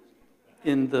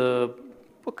in the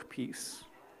book piece.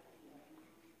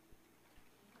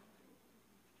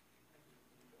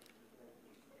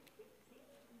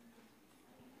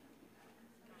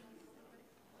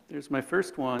 There's my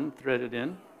first one threaded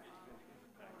in.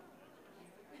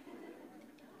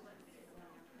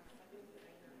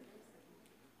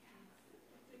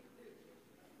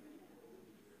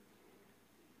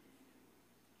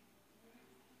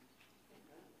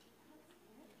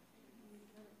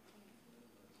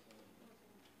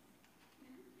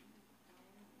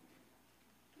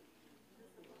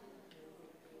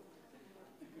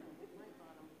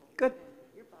 Good.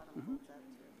 Mm-hmm.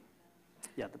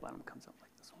 Yeah, the bottom comes up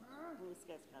like this one.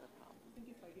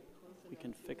 We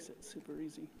can fix it super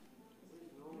easy.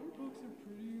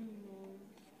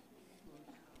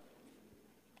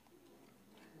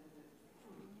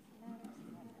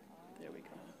 There we go.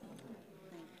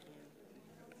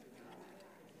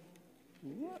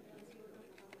 Yep.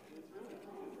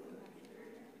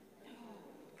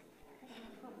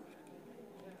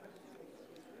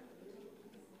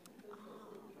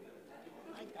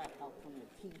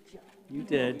 You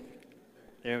did.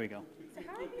 There we go. So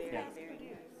how are these Yeah. mass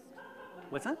produced?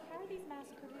 What's that? How are these mass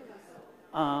produced?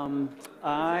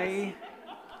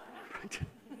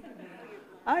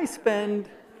 I spend,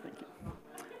 thank you.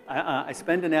 I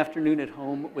spend an afternoon at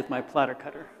home with my platter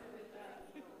cutter.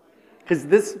 Because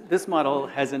this model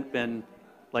hasn't been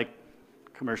like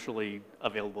commercially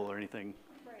available or anything.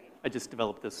 Right. I just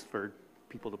developed this for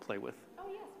people to play with. Oh,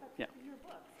 yes, but Yeah. your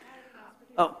books, how are they mass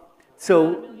produced? Oh,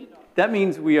 so that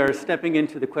means we are stepping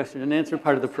into the question and answer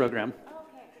part of the program. Oh,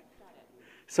 okay, got it.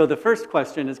 So the first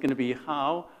question is going to be,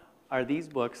 how are these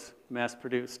books mass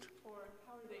produced? Or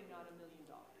how are they not $1 million?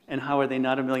 And how are they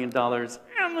not $1 million?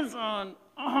 Amazon!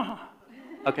 Oh.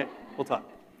 Okay, we'll talk.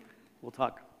 We'll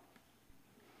talk.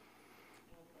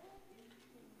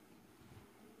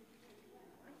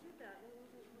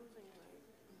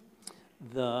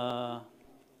 The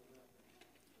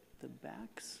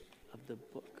backs of the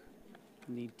book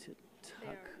need to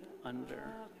tuck under.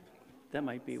 That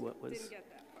might be what was.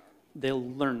 They'll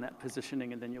learn that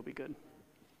positioning and then you'll be good.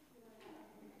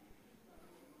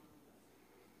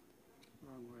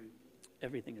 Wrong way.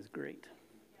 Everything is great.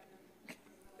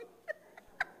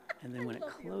 And then when it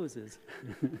closes,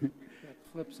 That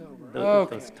flips over.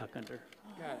 those tuck under.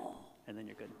 Got it. And then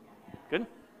you're good. Good?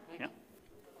 Yeah.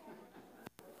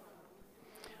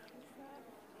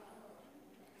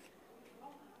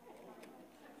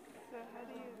 So how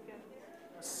do you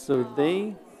get So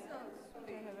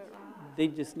they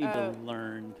just need to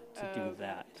learn to do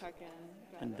that. tuck in?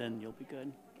 And then you'll be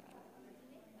good.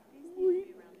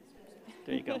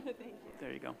 There you go.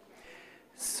 There you go.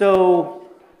 So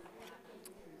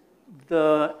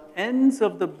the ends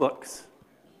of the books,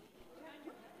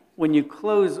 when you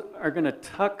close, are going to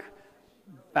tuck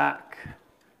back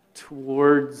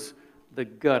towards the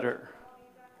gutter.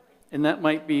 And that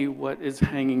might be what is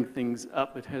hanging things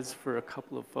up. It has for a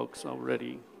couple of folks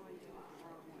already.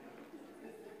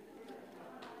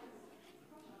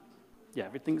 Yeah,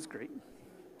 everything's great.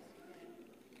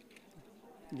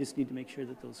 You just need to make sure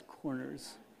that those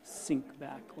corners sink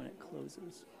back when it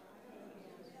closes.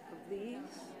 These?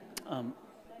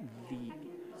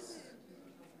 These.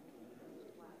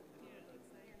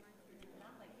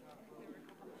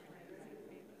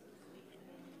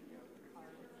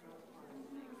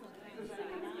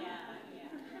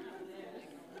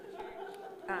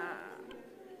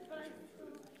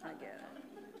 I get it.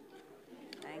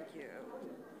 Thank you.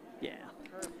 Yeah.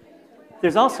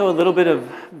 There's also a little bit of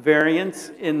variance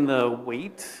in the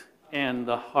weight and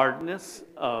the hardness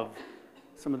of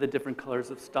some of the different colors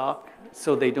of stock,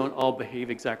 so they don't all behave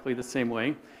exactly the same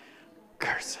way.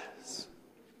 Curses.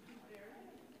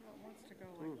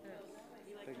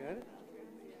 I got it?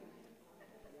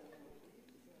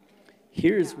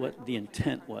 Here's what the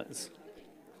intent was.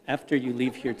 After you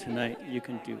leave here tonight, you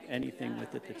can do anything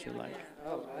with it that you like.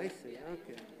 Oh, I see,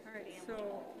 okay. All right,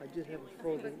 so I just have it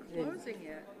folded in. closing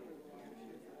it,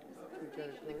 You got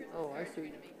it going- Oh, I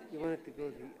see. You want it to go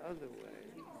the other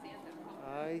way.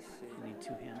 I You see, need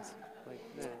two hands. like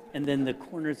that. And then the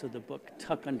corners of the book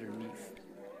tuck underneath.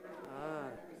 Ah,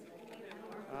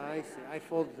 I see. I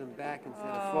folded them back instead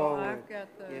of oh, forward. I've got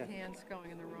the Yeah. hands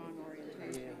going in the wrong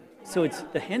orientation. Yeah. So it's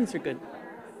the hands are good.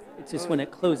 It's just when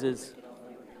it closes,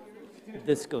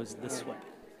 this goes this way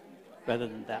rather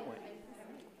than that way.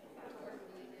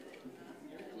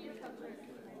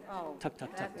 Oh. Tuck,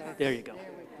 tuck, tuck. that- There you go.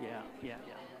 There we go. Yeah, yeah,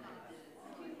 yeah.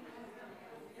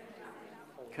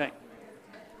 Okay.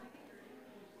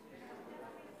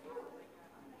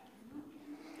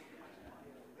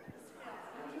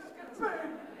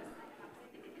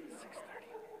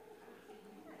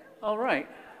 All right.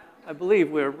 I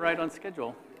believe we're right on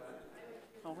schedule.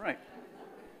 All right.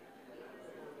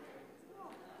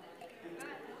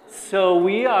 So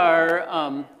we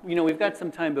are, we've got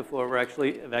some time before we're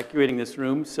actually evacuating this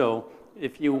room. So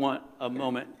if you want a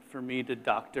moment for me to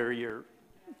doctor your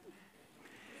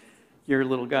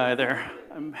little guy there,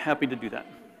 I'm happy to do that.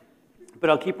 But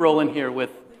I'll keep rolling here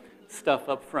with stuff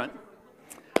up front.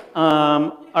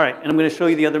 All right, and I'm going to show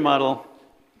you the other model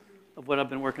of what I've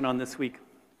been working on this week.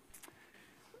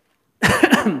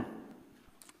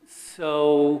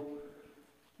 So,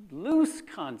 loose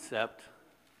concept.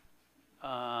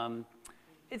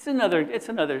 It's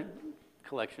another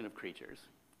collection of creatures.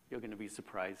 You're going to be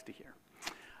surprised to hear.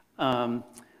 And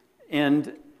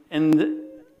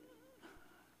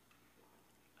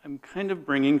I'm kind of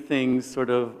bringing things sort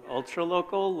of ultra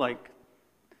local, like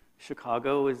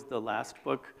Chicago is the last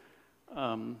book,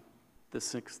 the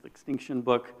Sixth Extinction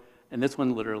book, and this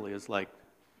one literally is like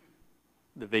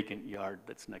the vacant yard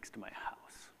that's next to my house.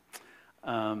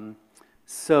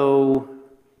 So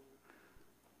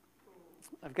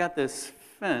I've got this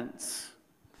fence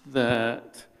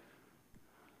that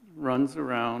runs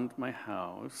around my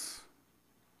house,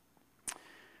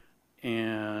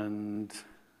 and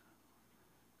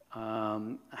I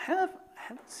have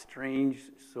a strange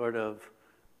sort of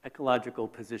ecological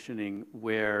positioning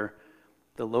where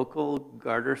the local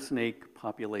garter snake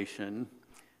population,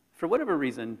 for whatever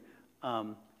reason,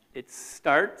 it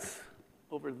starts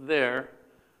over there,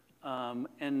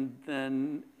 and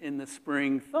then in the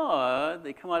spring thaw,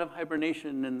 they come out of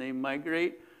hibernation and they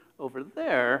migrate over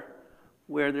there,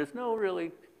 where there's no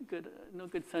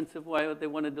good sense of why they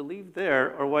wanted to leave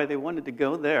there or why they wanted to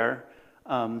go there.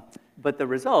 But the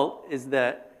result is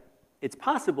that it's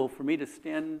possible for me to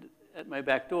stand at my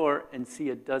back door and see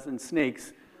a dozen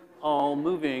snakes all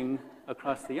moving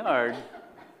across the yard.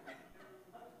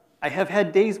 I have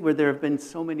had days where there have been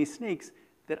so many snakes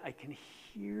that I can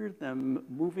hear them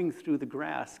moving through the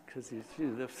grass because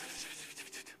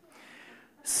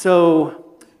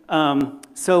so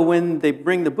when they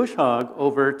bring the bush hog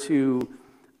over to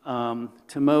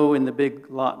mow in the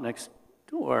big lot next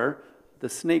door, the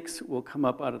snakes will come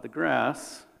up out of the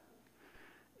grass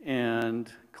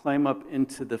and climb up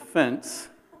into the fence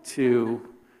to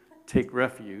take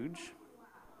refuge.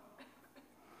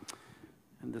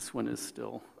 And this one is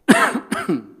still,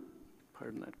 pardon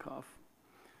that cough,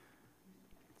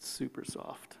 super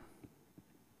soft.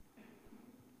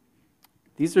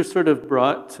 These are sort of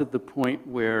brought to the point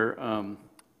where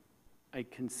I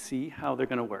can see how they're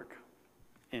going to work,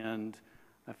 and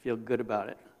I feel good about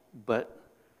it, but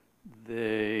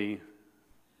they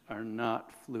are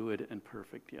not fluid and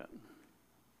perfect yet.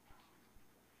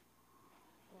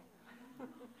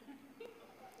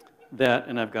 That,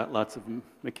 and I've got lots of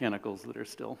mechanicals that are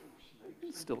still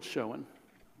showing.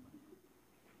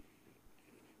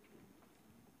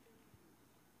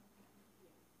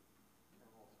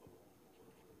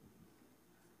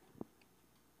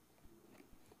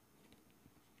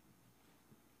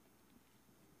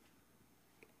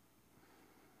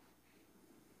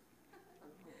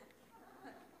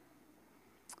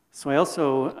 So I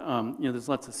also, there's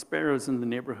lots of sparrows in the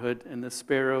neighborhood, and the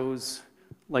sparrows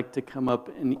like to come up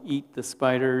and eat the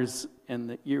spiders and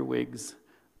the earwigs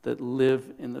that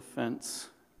live in the fence.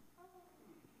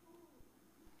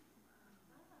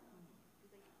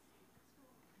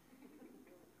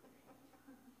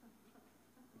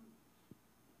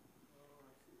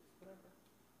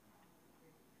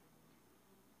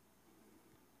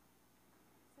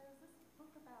 So is this book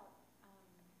about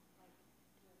like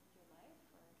your life,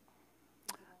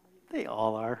 or They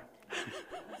all are.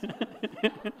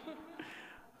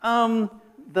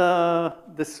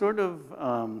 The sort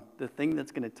of the thing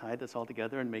that's going to tie this all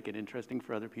together and make it interesting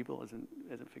for other people isn't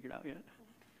figured out yet.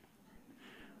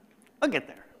 I'll get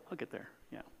there.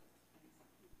 Yeah.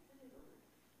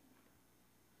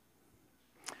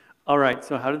 All right.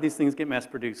 So how do these things get mass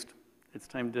produced? It's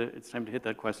time to hit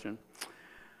that question.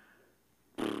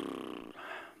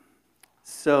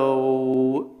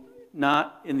 So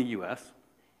not in the U.S.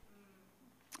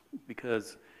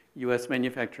 because U.S.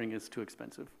 manufacturing is too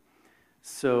expensive.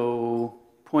 So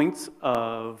points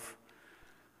of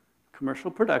commercial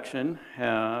production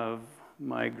have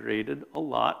migrated a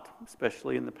lot,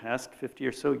 especially in the past 50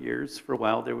 or so years. For a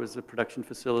while, there was a production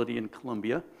facility in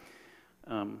Colombia,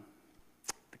 the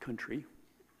country,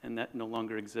 and that no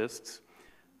longer exists.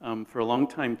 For a long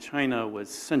time, China was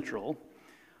central.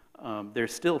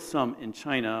 There's still some in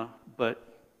China,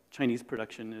 but Chinese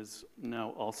production is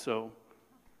now also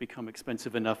become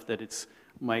expensive enough that it's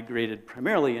migrated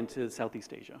primarily into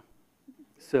Southeast Asia.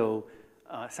 So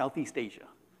Southeast Asia.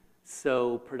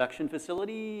 So production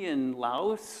facility in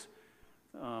Laos,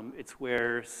 it's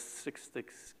where Sixth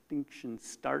Extinction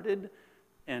started,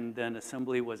 and then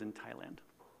assembly was in Thailand.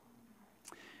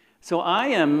 So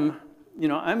I'm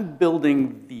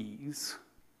building these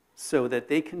so that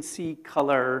they can see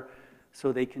color,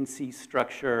 so they can see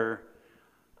structure.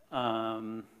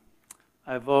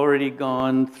 I've already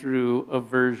gone through a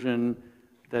version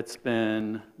that's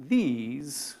been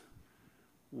these,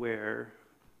 where,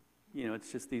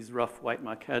 it's just these rough white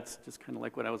maquettes, just kind of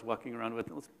like what I was walking around with.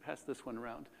 Let's pass this one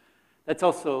around. That's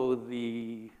also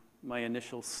my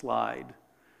initial slide.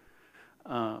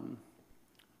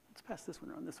 Let's pass this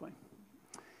one around this way.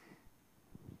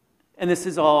 And this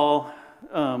is all,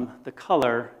 the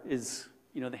color is,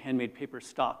 the handmade paper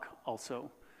stock also.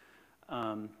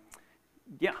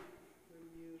 Yeah. When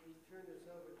you turn this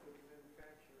over to the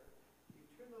manufacturer, you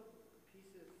turn the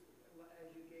pieces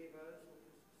as you gave us,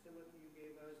 similar to you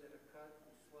gave us, that are cut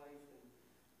and sliced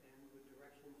and with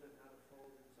directions on how to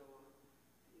fold and so on.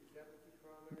 Is that what you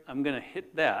call it? I'm going to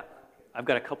hit that. I've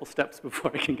got a couple steps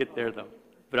before I can get there, though.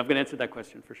 but I'm going to answer that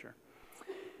question for sure.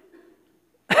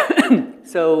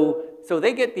 So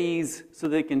they get these so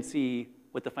they can see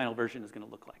what the final version is going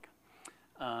to look like.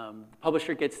 The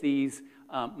publisher gets these.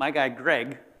 My guy,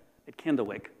 Greg, at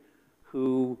Candlewick,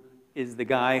 who is the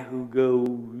guy who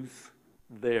goes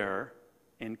there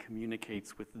and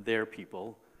communicates with their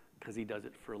people because he does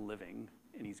it for a living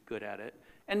and he's good at it.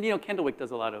 And Candlewick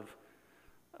does a lot of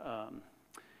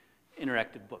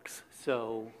interactive books.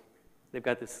 So they've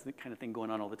got this kind of thing going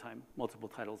on all the time, multiple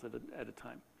titles at a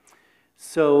time.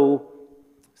 So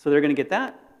they're going to get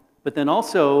that. But then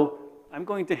also, I'm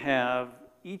going to have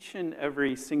each and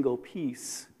every single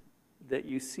piece that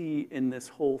you see in this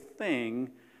whole thing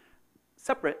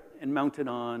separate and mounted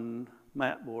on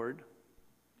mat board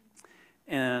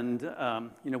and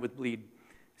with bleed.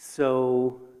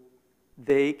 So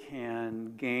they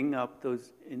can gang up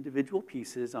those individual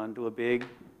pieces onto a big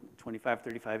 25,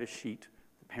 35-ish sheet,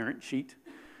 the parent sheet.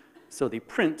 So they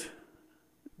print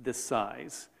this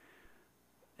size.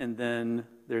 And then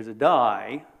there's a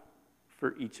die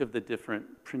for each of the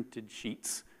different printed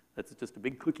sheets. That's just a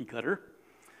big cookie cutter.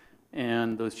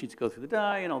 And those sheets go through the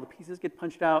die, and all the pieces get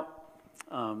punched out.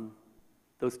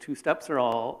 Those two steps are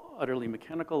all utterly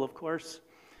mechanical, of course.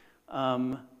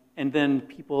 And then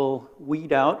people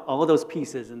weed out all of those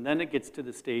pieces, and then it gets to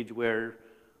the stage where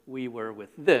we were with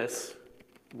this,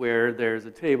 where there's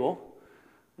a table,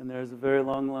 and there's a very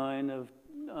long line of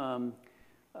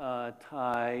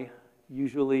Thai,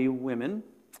 usually women.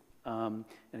 And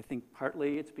I think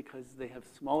partly it's because they have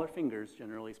smaller fingers,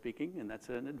 generally speaking, and that's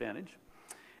an advantage.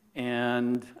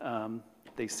 And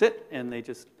they sit and they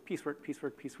just piecework,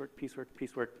 piecework, piecework, piecework,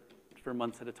 piecework for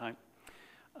months at a time.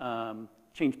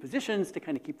 Change positions to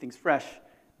kind of keep things fresh,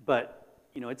 but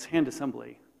it's hand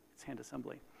assembly. It's hand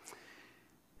assembly.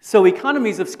 So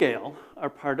economies of scale are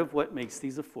part of what makes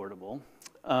these affordable.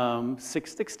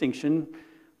 Sixth Extinction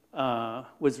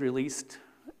was released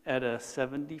at a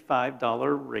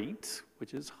 $75 rate,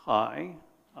 which is high,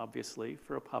 obviously,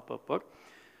 for a pop-up book.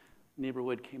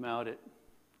 Neighborhood came out at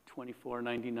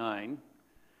 $24.99.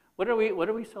 What are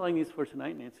we selling these for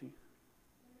tonight, Nancy?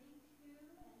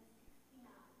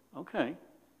 Okay.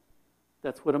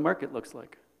 That's what a market looks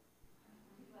like.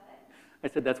 I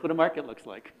said that's what a market looks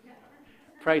like.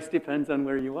 Price depends on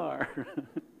where you are.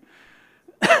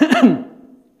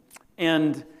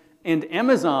 and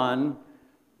Amazon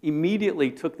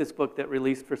immediately took this book that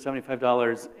released for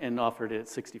 $75 and offered it at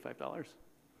 $65.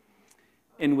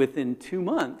 And within 2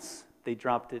 months, they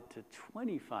dropped it to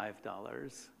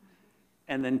 $25.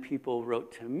 And then people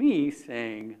wrote to me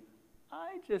saying,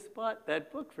 I just bought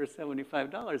that book for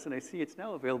 $75 and I see it's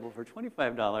now available for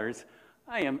 $25.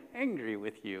 I am angry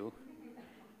with you.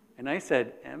 And I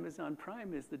said, Amazon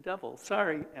Prime is the devil.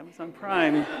 Sorry, Amazon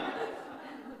Prime.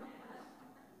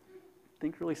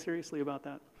 Think really seriously about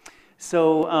that.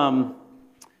 So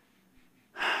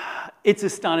it's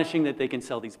astonishing that they can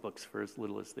sell these books for as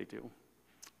little as they do.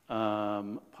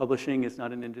 Publishing is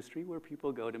not an industry where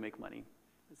people go to make money,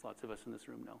 as lots of us in this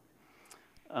room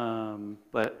know.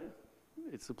 But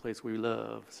it's a place we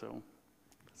love, so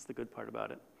that's the good part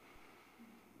about it.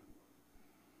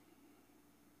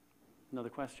 Another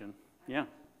question? Yeah?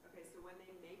 Okay, so when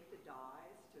they make the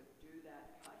dies to do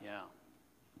that cut, Yeah.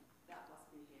 that must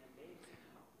be handmade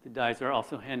somehow. The dies are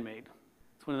also handmade.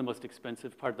 It's one of the most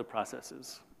expensive part of the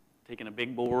processes. Taking a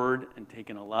big board and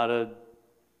taking a lot of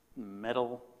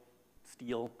metal,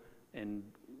 steel, and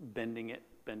bending it.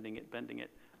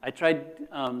 I tried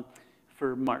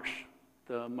for Marsh,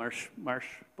 the Marsh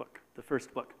book, the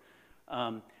first book,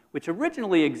 which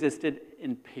originally existed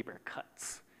in paper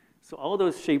cuts. So all of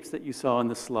those shapes that you saw on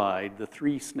the slide, the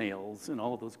 3 snails and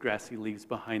all of those grassy leaves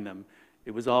behind them,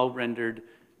 it was all rendered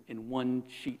in one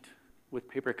sheet with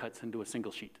paper cuts into a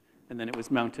single sheet. And then it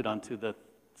was mounted onto the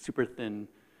super thin,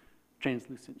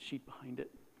 translucent sheet behind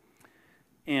it.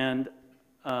 And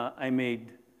I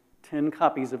made 10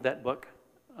 copies of that book,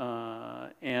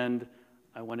 and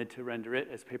I wanted to render it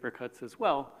as paper cuts as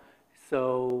well.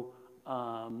 So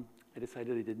I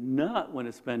decided I did not want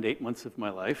to spend 8 months of my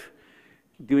life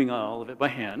doing all of it by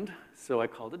hand. So I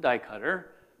called a die cutter,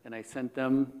 and I sent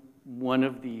them one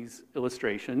of these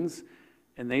illustrations,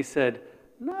 and they said,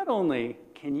 not only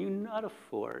can you not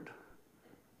afford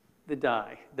the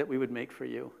die that we would make for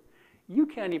you, you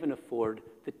can't even afford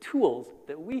the tools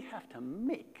that we have to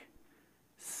make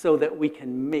so that we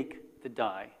can make the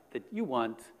die that you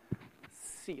want.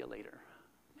 See you later.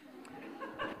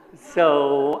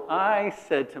 So I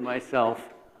said to myself,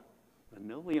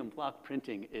 linoleum block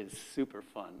printing is super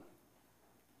fun.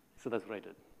 So that's what I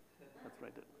did. That's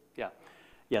what I did. Yeah.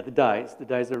 Yeah, the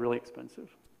dies are really expensive.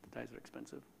 The dies are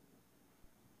expensive.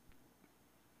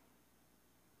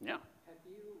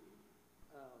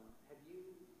 have you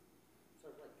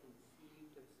sort of like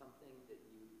conceived of something that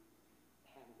you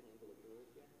haven't been able to build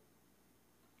yet?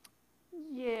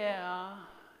 Yeah,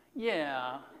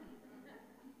 yeah,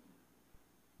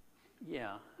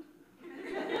 yeah. Do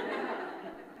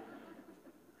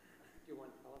you want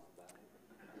to tell us about it?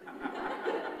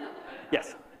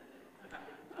 Yes.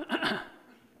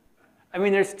 I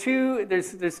mean, there's two.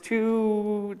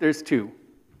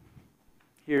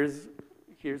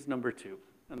 Here's number two,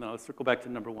 and then I'll circle back to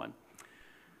number one.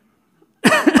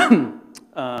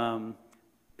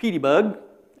 Petey bug,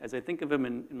 as I think of him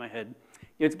in my head,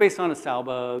 it's based on a sow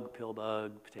bug, pill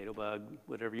bug, potato bug,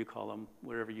 whatever you call them,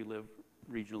 wherever you live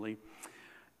regionally.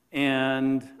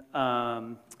 And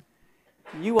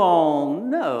you all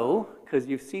know, because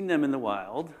you've seen them in the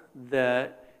wild,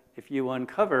 that if you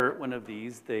uncover one of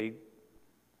these, they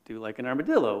do like an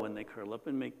armadillo, and they curl up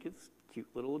and make this cute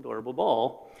little adorable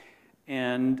ball.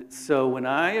 And so when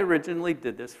I originally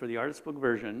did this for the artist book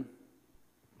version,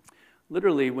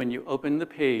 literally when you open the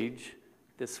page,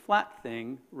 this flat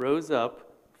thing rose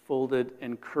up, folded,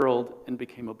 and curled, and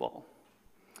became a ball.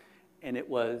 And it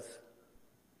was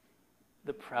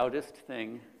the proudest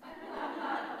thing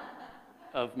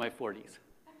of my 40s.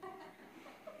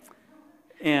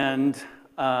 And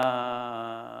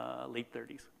late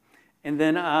 30s. And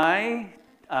then I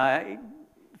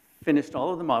finished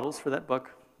all of the models for that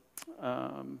book.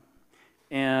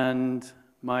 And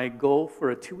my goal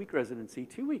for a 2-week residency,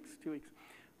 2 weeks,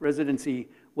 residency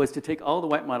was to take all the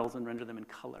white models and render them in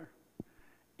color.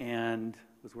 And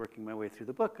was working my way through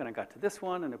the book, and I got to this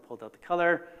one, and I pulled out the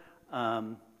color.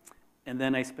 And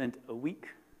then I spent a week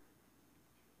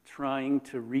trying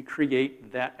to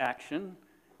recreate that action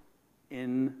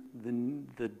in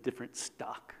the different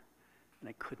stock, and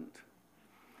I couldn't.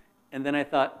 And then I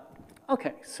thought,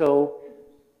 okay, so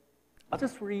I'll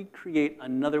just recreate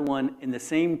another one in the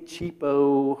same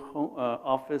cheapo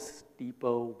Office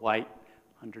Depot white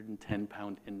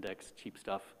 110-pound index cheap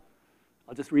stuff.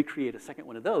 I'll just recreate a second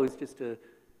one of those just to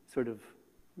sort of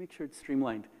make sure it's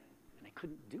streamlined, and I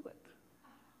couldn't do it.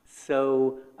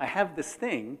 So I have this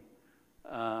thing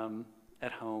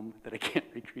at home that I can't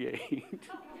recreate.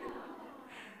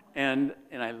 and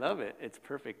I love it. It's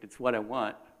perfect. It's what I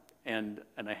want, and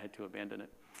I had to abandon it.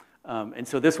 And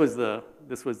so this was the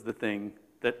thing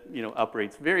that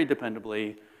operates very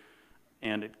dependably,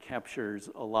 and it captures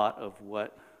a lot of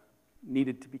what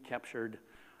needed to be captured.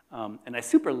 And I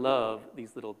super love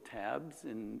these little tabs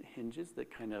and hinges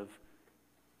that kind of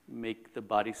make the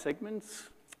body segments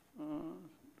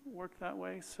work that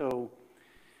way. So,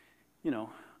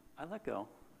 I let go.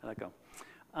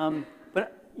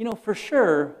 But, for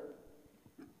sure,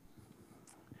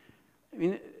 I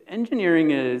mean,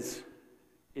 engineering is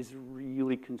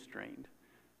really constrained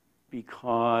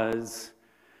because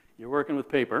you're working with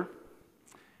paper,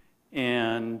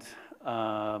 and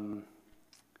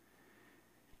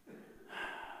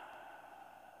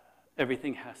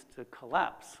everything has to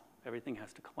collapse. Everything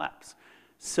has to collapse.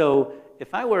 So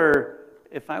if I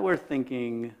were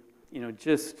thinking,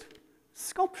 just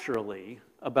sculpturally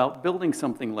about building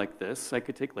something like this, I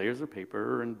could take layers of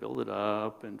paper and build it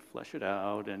up and flesh it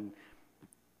out, and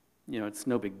it's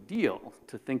no big deal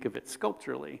to think of it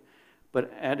sculpturally.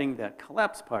 But adding that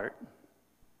collapse part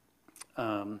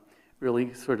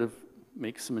really sort of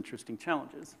makes some interesting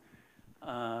challenges.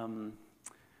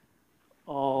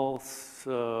 Also,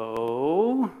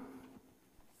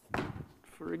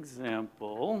 for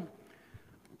example,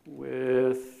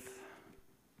 with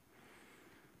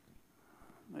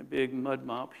my big mud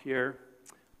mop here,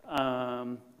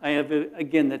 I have,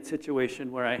 again, that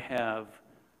situation where I have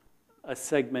a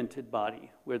segmented body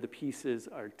where the pieces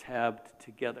are tabbed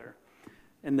together.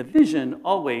 And the vision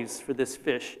always for this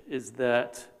fish is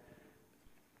that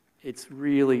it's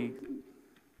really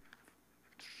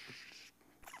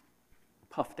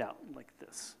puffed out like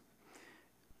this.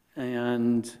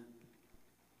 And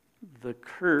the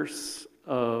curse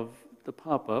of the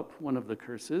pop-up, one of the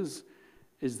curses,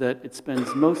 is that it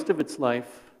spends most of its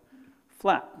life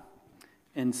flat.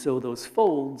 And so those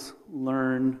folds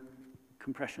learn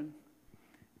compression,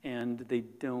 and they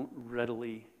don't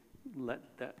readily let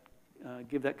that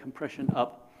give that compression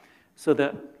up, so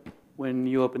that when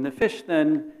you open the fish,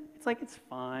 then it's like it's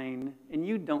fine, and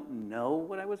you don't know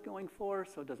what I was going for,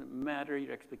 so it doesn't matter.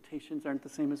 Your expectations aren't the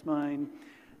same as mine.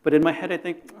 But in my head, I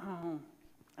think, oh,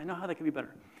 I know how that could be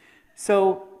better.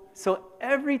 So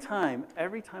every time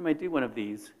I do one of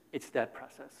these, it's that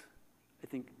process. I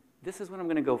think, this is what I'm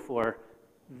going to go for.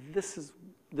 This is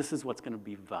what's going to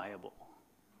be viable.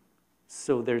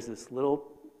 So there's this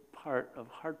little part of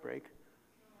heartbreak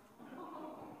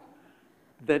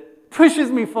that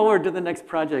pushes me forward to the next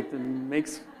project and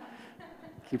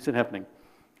keeps it happening.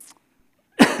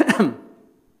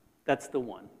 That's the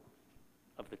one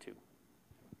of the two.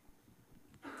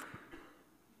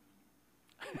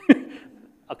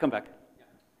 I'll come back. Do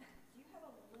you have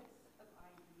a list of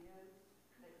ideas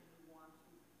that you want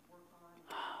to work on and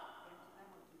to them,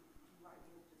 or do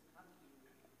ideas just come to you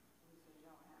and you say you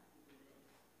don't have to do this?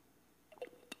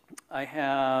 I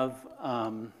have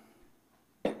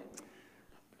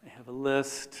a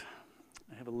list.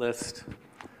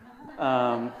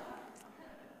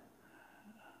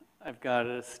 I've got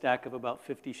a stack of about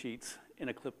 50 sheets in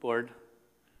a clipboard.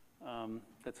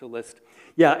 That's a list.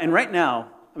 Yeah, and right now,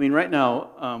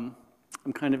 I'm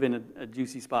kind of in a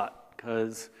juicy spot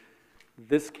because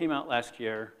this came out last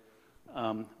year.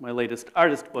 My latest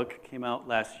artist book came out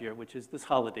last year, which is this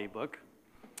holiday book.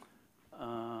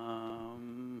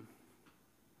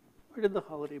 Where did the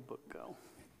holiday book go?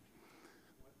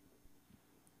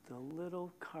 The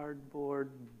little cardboard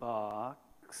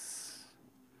box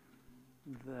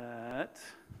that...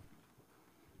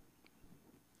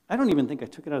 I don't even think I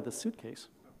took it out of the suitcase.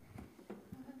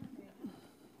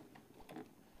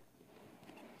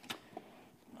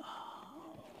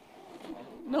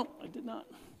 No, I did not.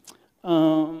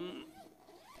 I'm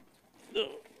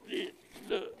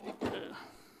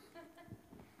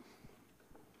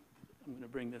going to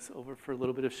bring this over for a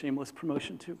little bit of shameless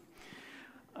promotion, too.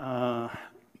 And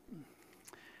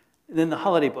then the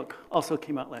holiday book also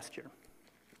came out last year.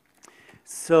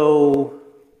 So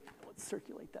let's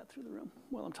circulate that through the room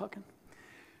while I'm talking.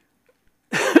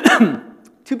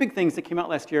 Two big things that came out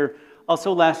last year.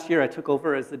 Also last year, I took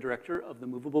over as the director of the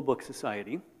Movable Book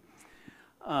Society,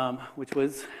 which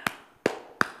was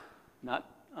not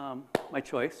my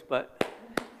choice, but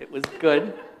it was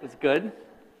good. It's good.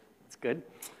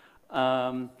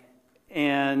 And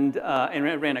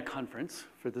I ran a conference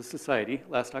for the society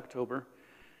last October.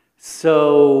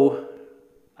 So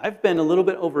I've been a little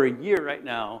bit over a year right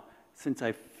now since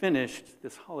I finished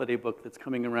this holiday book that's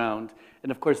coming around.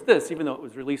 And of course this, even though it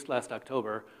was released last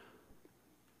October,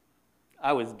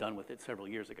 I was done with it several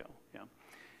years ago. Yeah.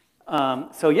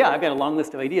 So yeah, I've got a long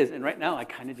list of ideas, and right now I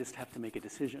kind of just have to make a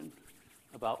decision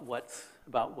about what's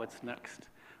next.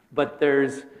 But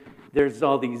there's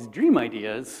all these dream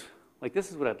ideas, like this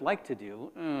is what I'd like to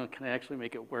do. Can I actually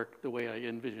make it work the way I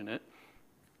envision it?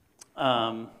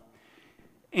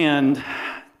 And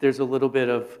there's a little bit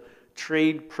of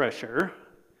trade pressure.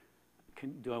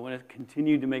 Do I want to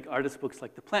continue to make artist books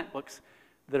like the plant books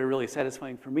that are really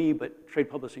satisfying for me, but trade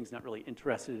publishing is not really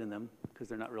interested in them because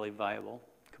they're not really viable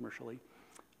commercially?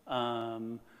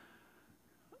 So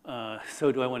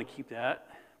do I want to keep that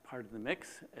part of the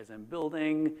mix as I'm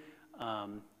building?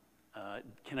 Can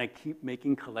I keep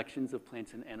making collections of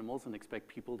plants and animals and expect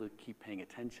people to keep paying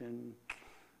attention?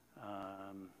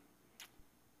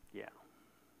 Yeah.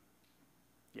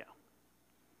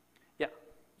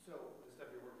 So the stuff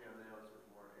you're working on now is sort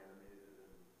of more animated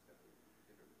and got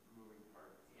different moving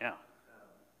parts. Yeah.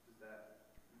 Does that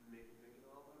make you think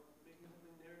at all about making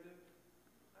something narrative?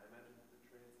 I imagine the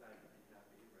trade side would be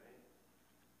happy, right?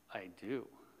 I do.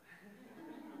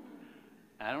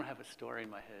 I don't have a story in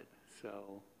my head,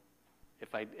 so if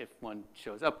one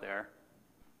shows up there,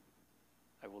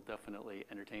 I will definitely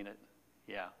entertain it.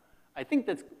 Yeah, I think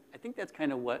that's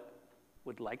kind of what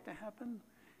would like to happen.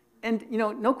 And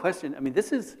no question. I mean,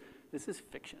 this is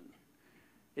fiction.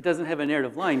 It doesn't have a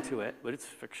narrative line to it, but it's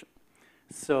fiction.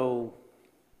 So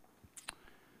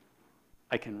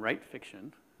I can write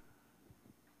fiction,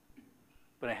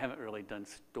 but I haven't really done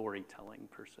storytelling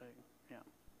per se. Yeah.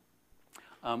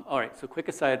 All right. So quick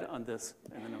aside on this,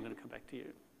 and then I'm going to come back to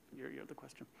your other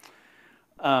question.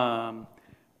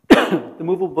 The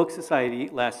Movable Book Society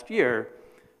last year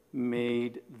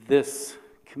made this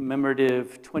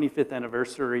commemorative 25th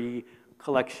anniversary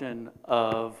collection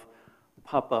of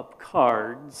pop-up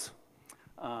cards.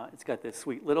 It's got this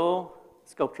sweet little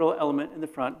sculptural element in the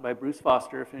front by Bruce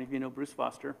Foster, if any of you know Bruce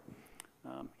Foster.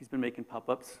 He's been making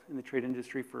pop-ups in the trade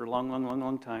industry for a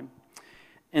long time.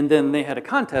 And then they had a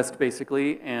contest,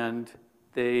 basically, and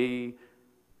they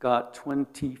got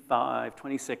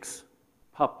 26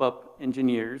 pop-up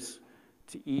engineers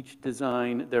to each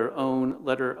design their own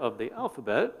letter of the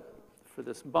alphabet for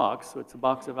this box. So it's a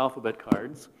box of alphabet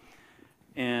cards.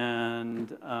 And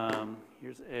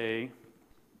here's A.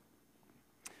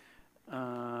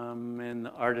 And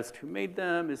the artist who made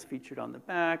them is featured on the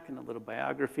back in a little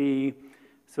biography.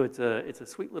 So it's a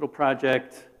sweet little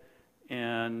project,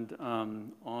 and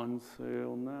on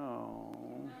sale now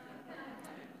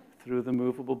through the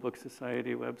Movable Book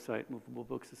Society website,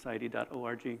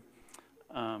 movablebooksociety.org,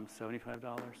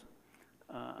 $75.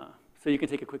 So you can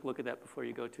take a quick look at that before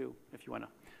you go too, if you want to.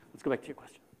 Let's go back to your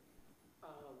question.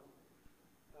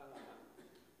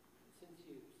 Since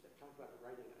you talked about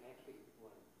writing, I actually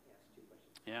want to ask two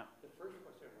questions. Yeah. The first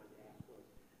question I wanted to ask was,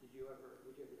 would you ever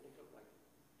think of like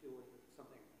doing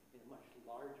something in a much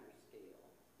larger scale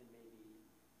and maybe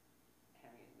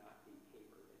having it not be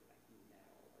paper, but like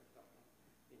metal or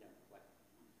something, like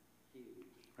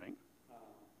huge? Right.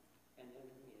 And the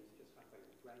other thing is, just like with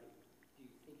writing, do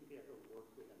you think you could ever work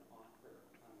with an author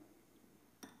on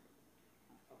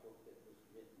a book that was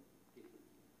written? Do you think,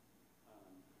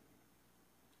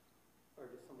 or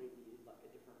does somebody need like a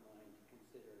different mind to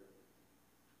consider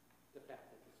the fact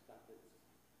that the stuff is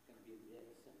going to be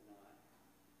this and not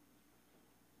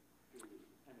really,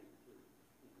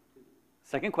 two.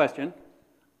 Second question,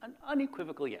 an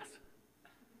unequivocal yes.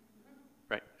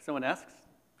 Right, someone asks,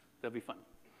 that'll be fun.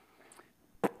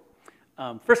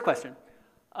 First question,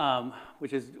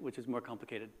 which is more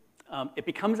complicated. It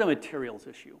becomes a materials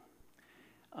issue.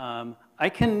 I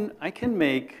can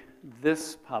make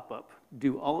this pop-up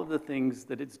do all of the things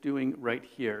that it's doing right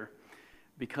here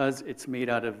because it's made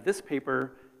out of this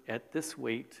paper at this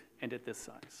weight and at this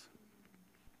size.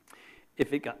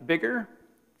 If it got bigger,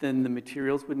 then the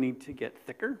materials would need to get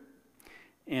thicker,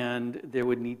 and there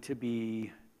would need to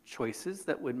be choices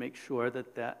that would make sure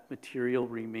that that material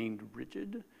remained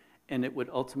rigid, and it would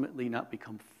ultimately not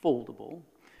become foldable,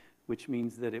 which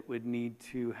means that it would need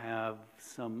to have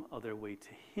some other way to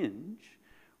hinge,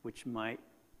 which might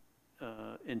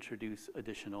introduce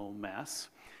additional mass.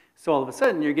 So all of a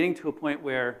sudden, you're getting to a point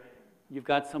where you've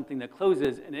got something that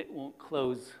closes, and it won't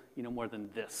close more than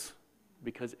this,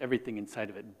 because everything inside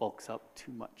of it bulks up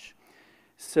too much.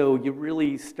 So you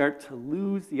really start to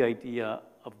lose the idea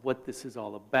of what this is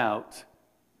all about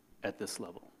at this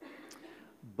level.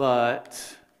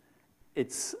 But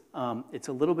it's a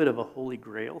little bit of a holy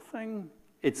grail thing.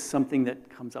 It's something that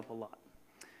comes up a lot.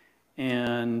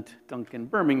 And Duncan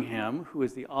Birmingham, who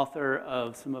is the author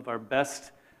of some of our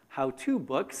best how-to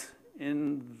books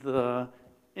in the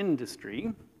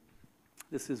industry,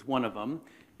 this is one of them.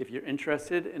 If you're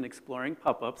interested in exploring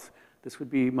pop-ups, this would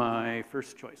be my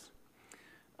first choice.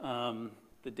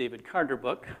 The David Carter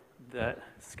book that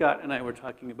Scott and I were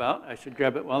talking about, I should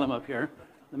grab it while I'm up here.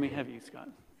 Let me have you, Scott.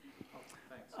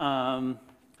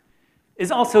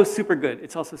 Is also super good.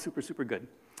 It's also super, super good.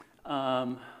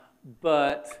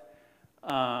 But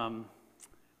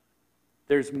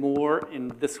there's more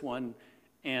in this one,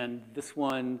 and this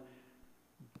one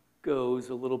goes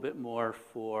a little bit more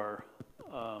for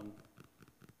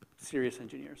serious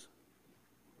engineers.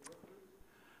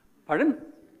 Pardon?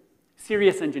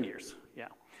 Serious engineers, yeah.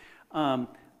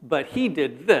 But he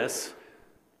did this,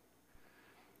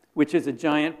 which is a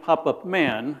giant pop-up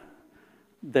man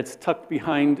that's tucked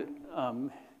behind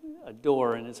a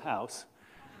door in his house.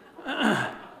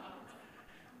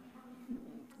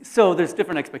 So there's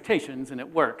different expectations, and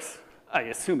it works. I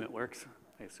assume it works.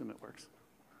 I assume it works.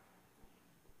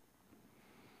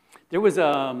 There was,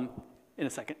 in a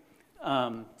second,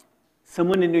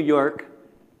 someone in New York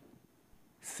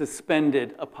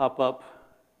suspended a pop-up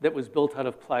that was built out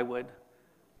of plywood,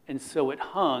 and so it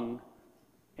hung,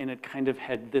 and it kind of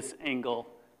had this angle,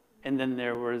 and then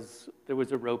there was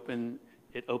a rope, and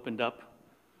it opened up,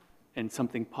 and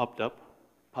something popped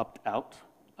out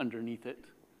underneath it,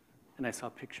 and I saw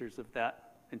pictures of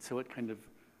that, and so it kind of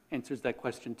answers that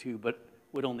question too, but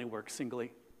would only work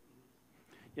singly.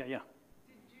 Yeah. Did you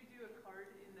do a card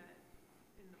in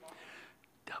the box?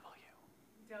 W.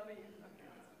 Okay.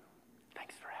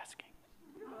 Thanks for asking.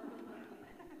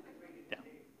 Yeah.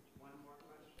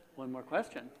 One more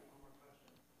question.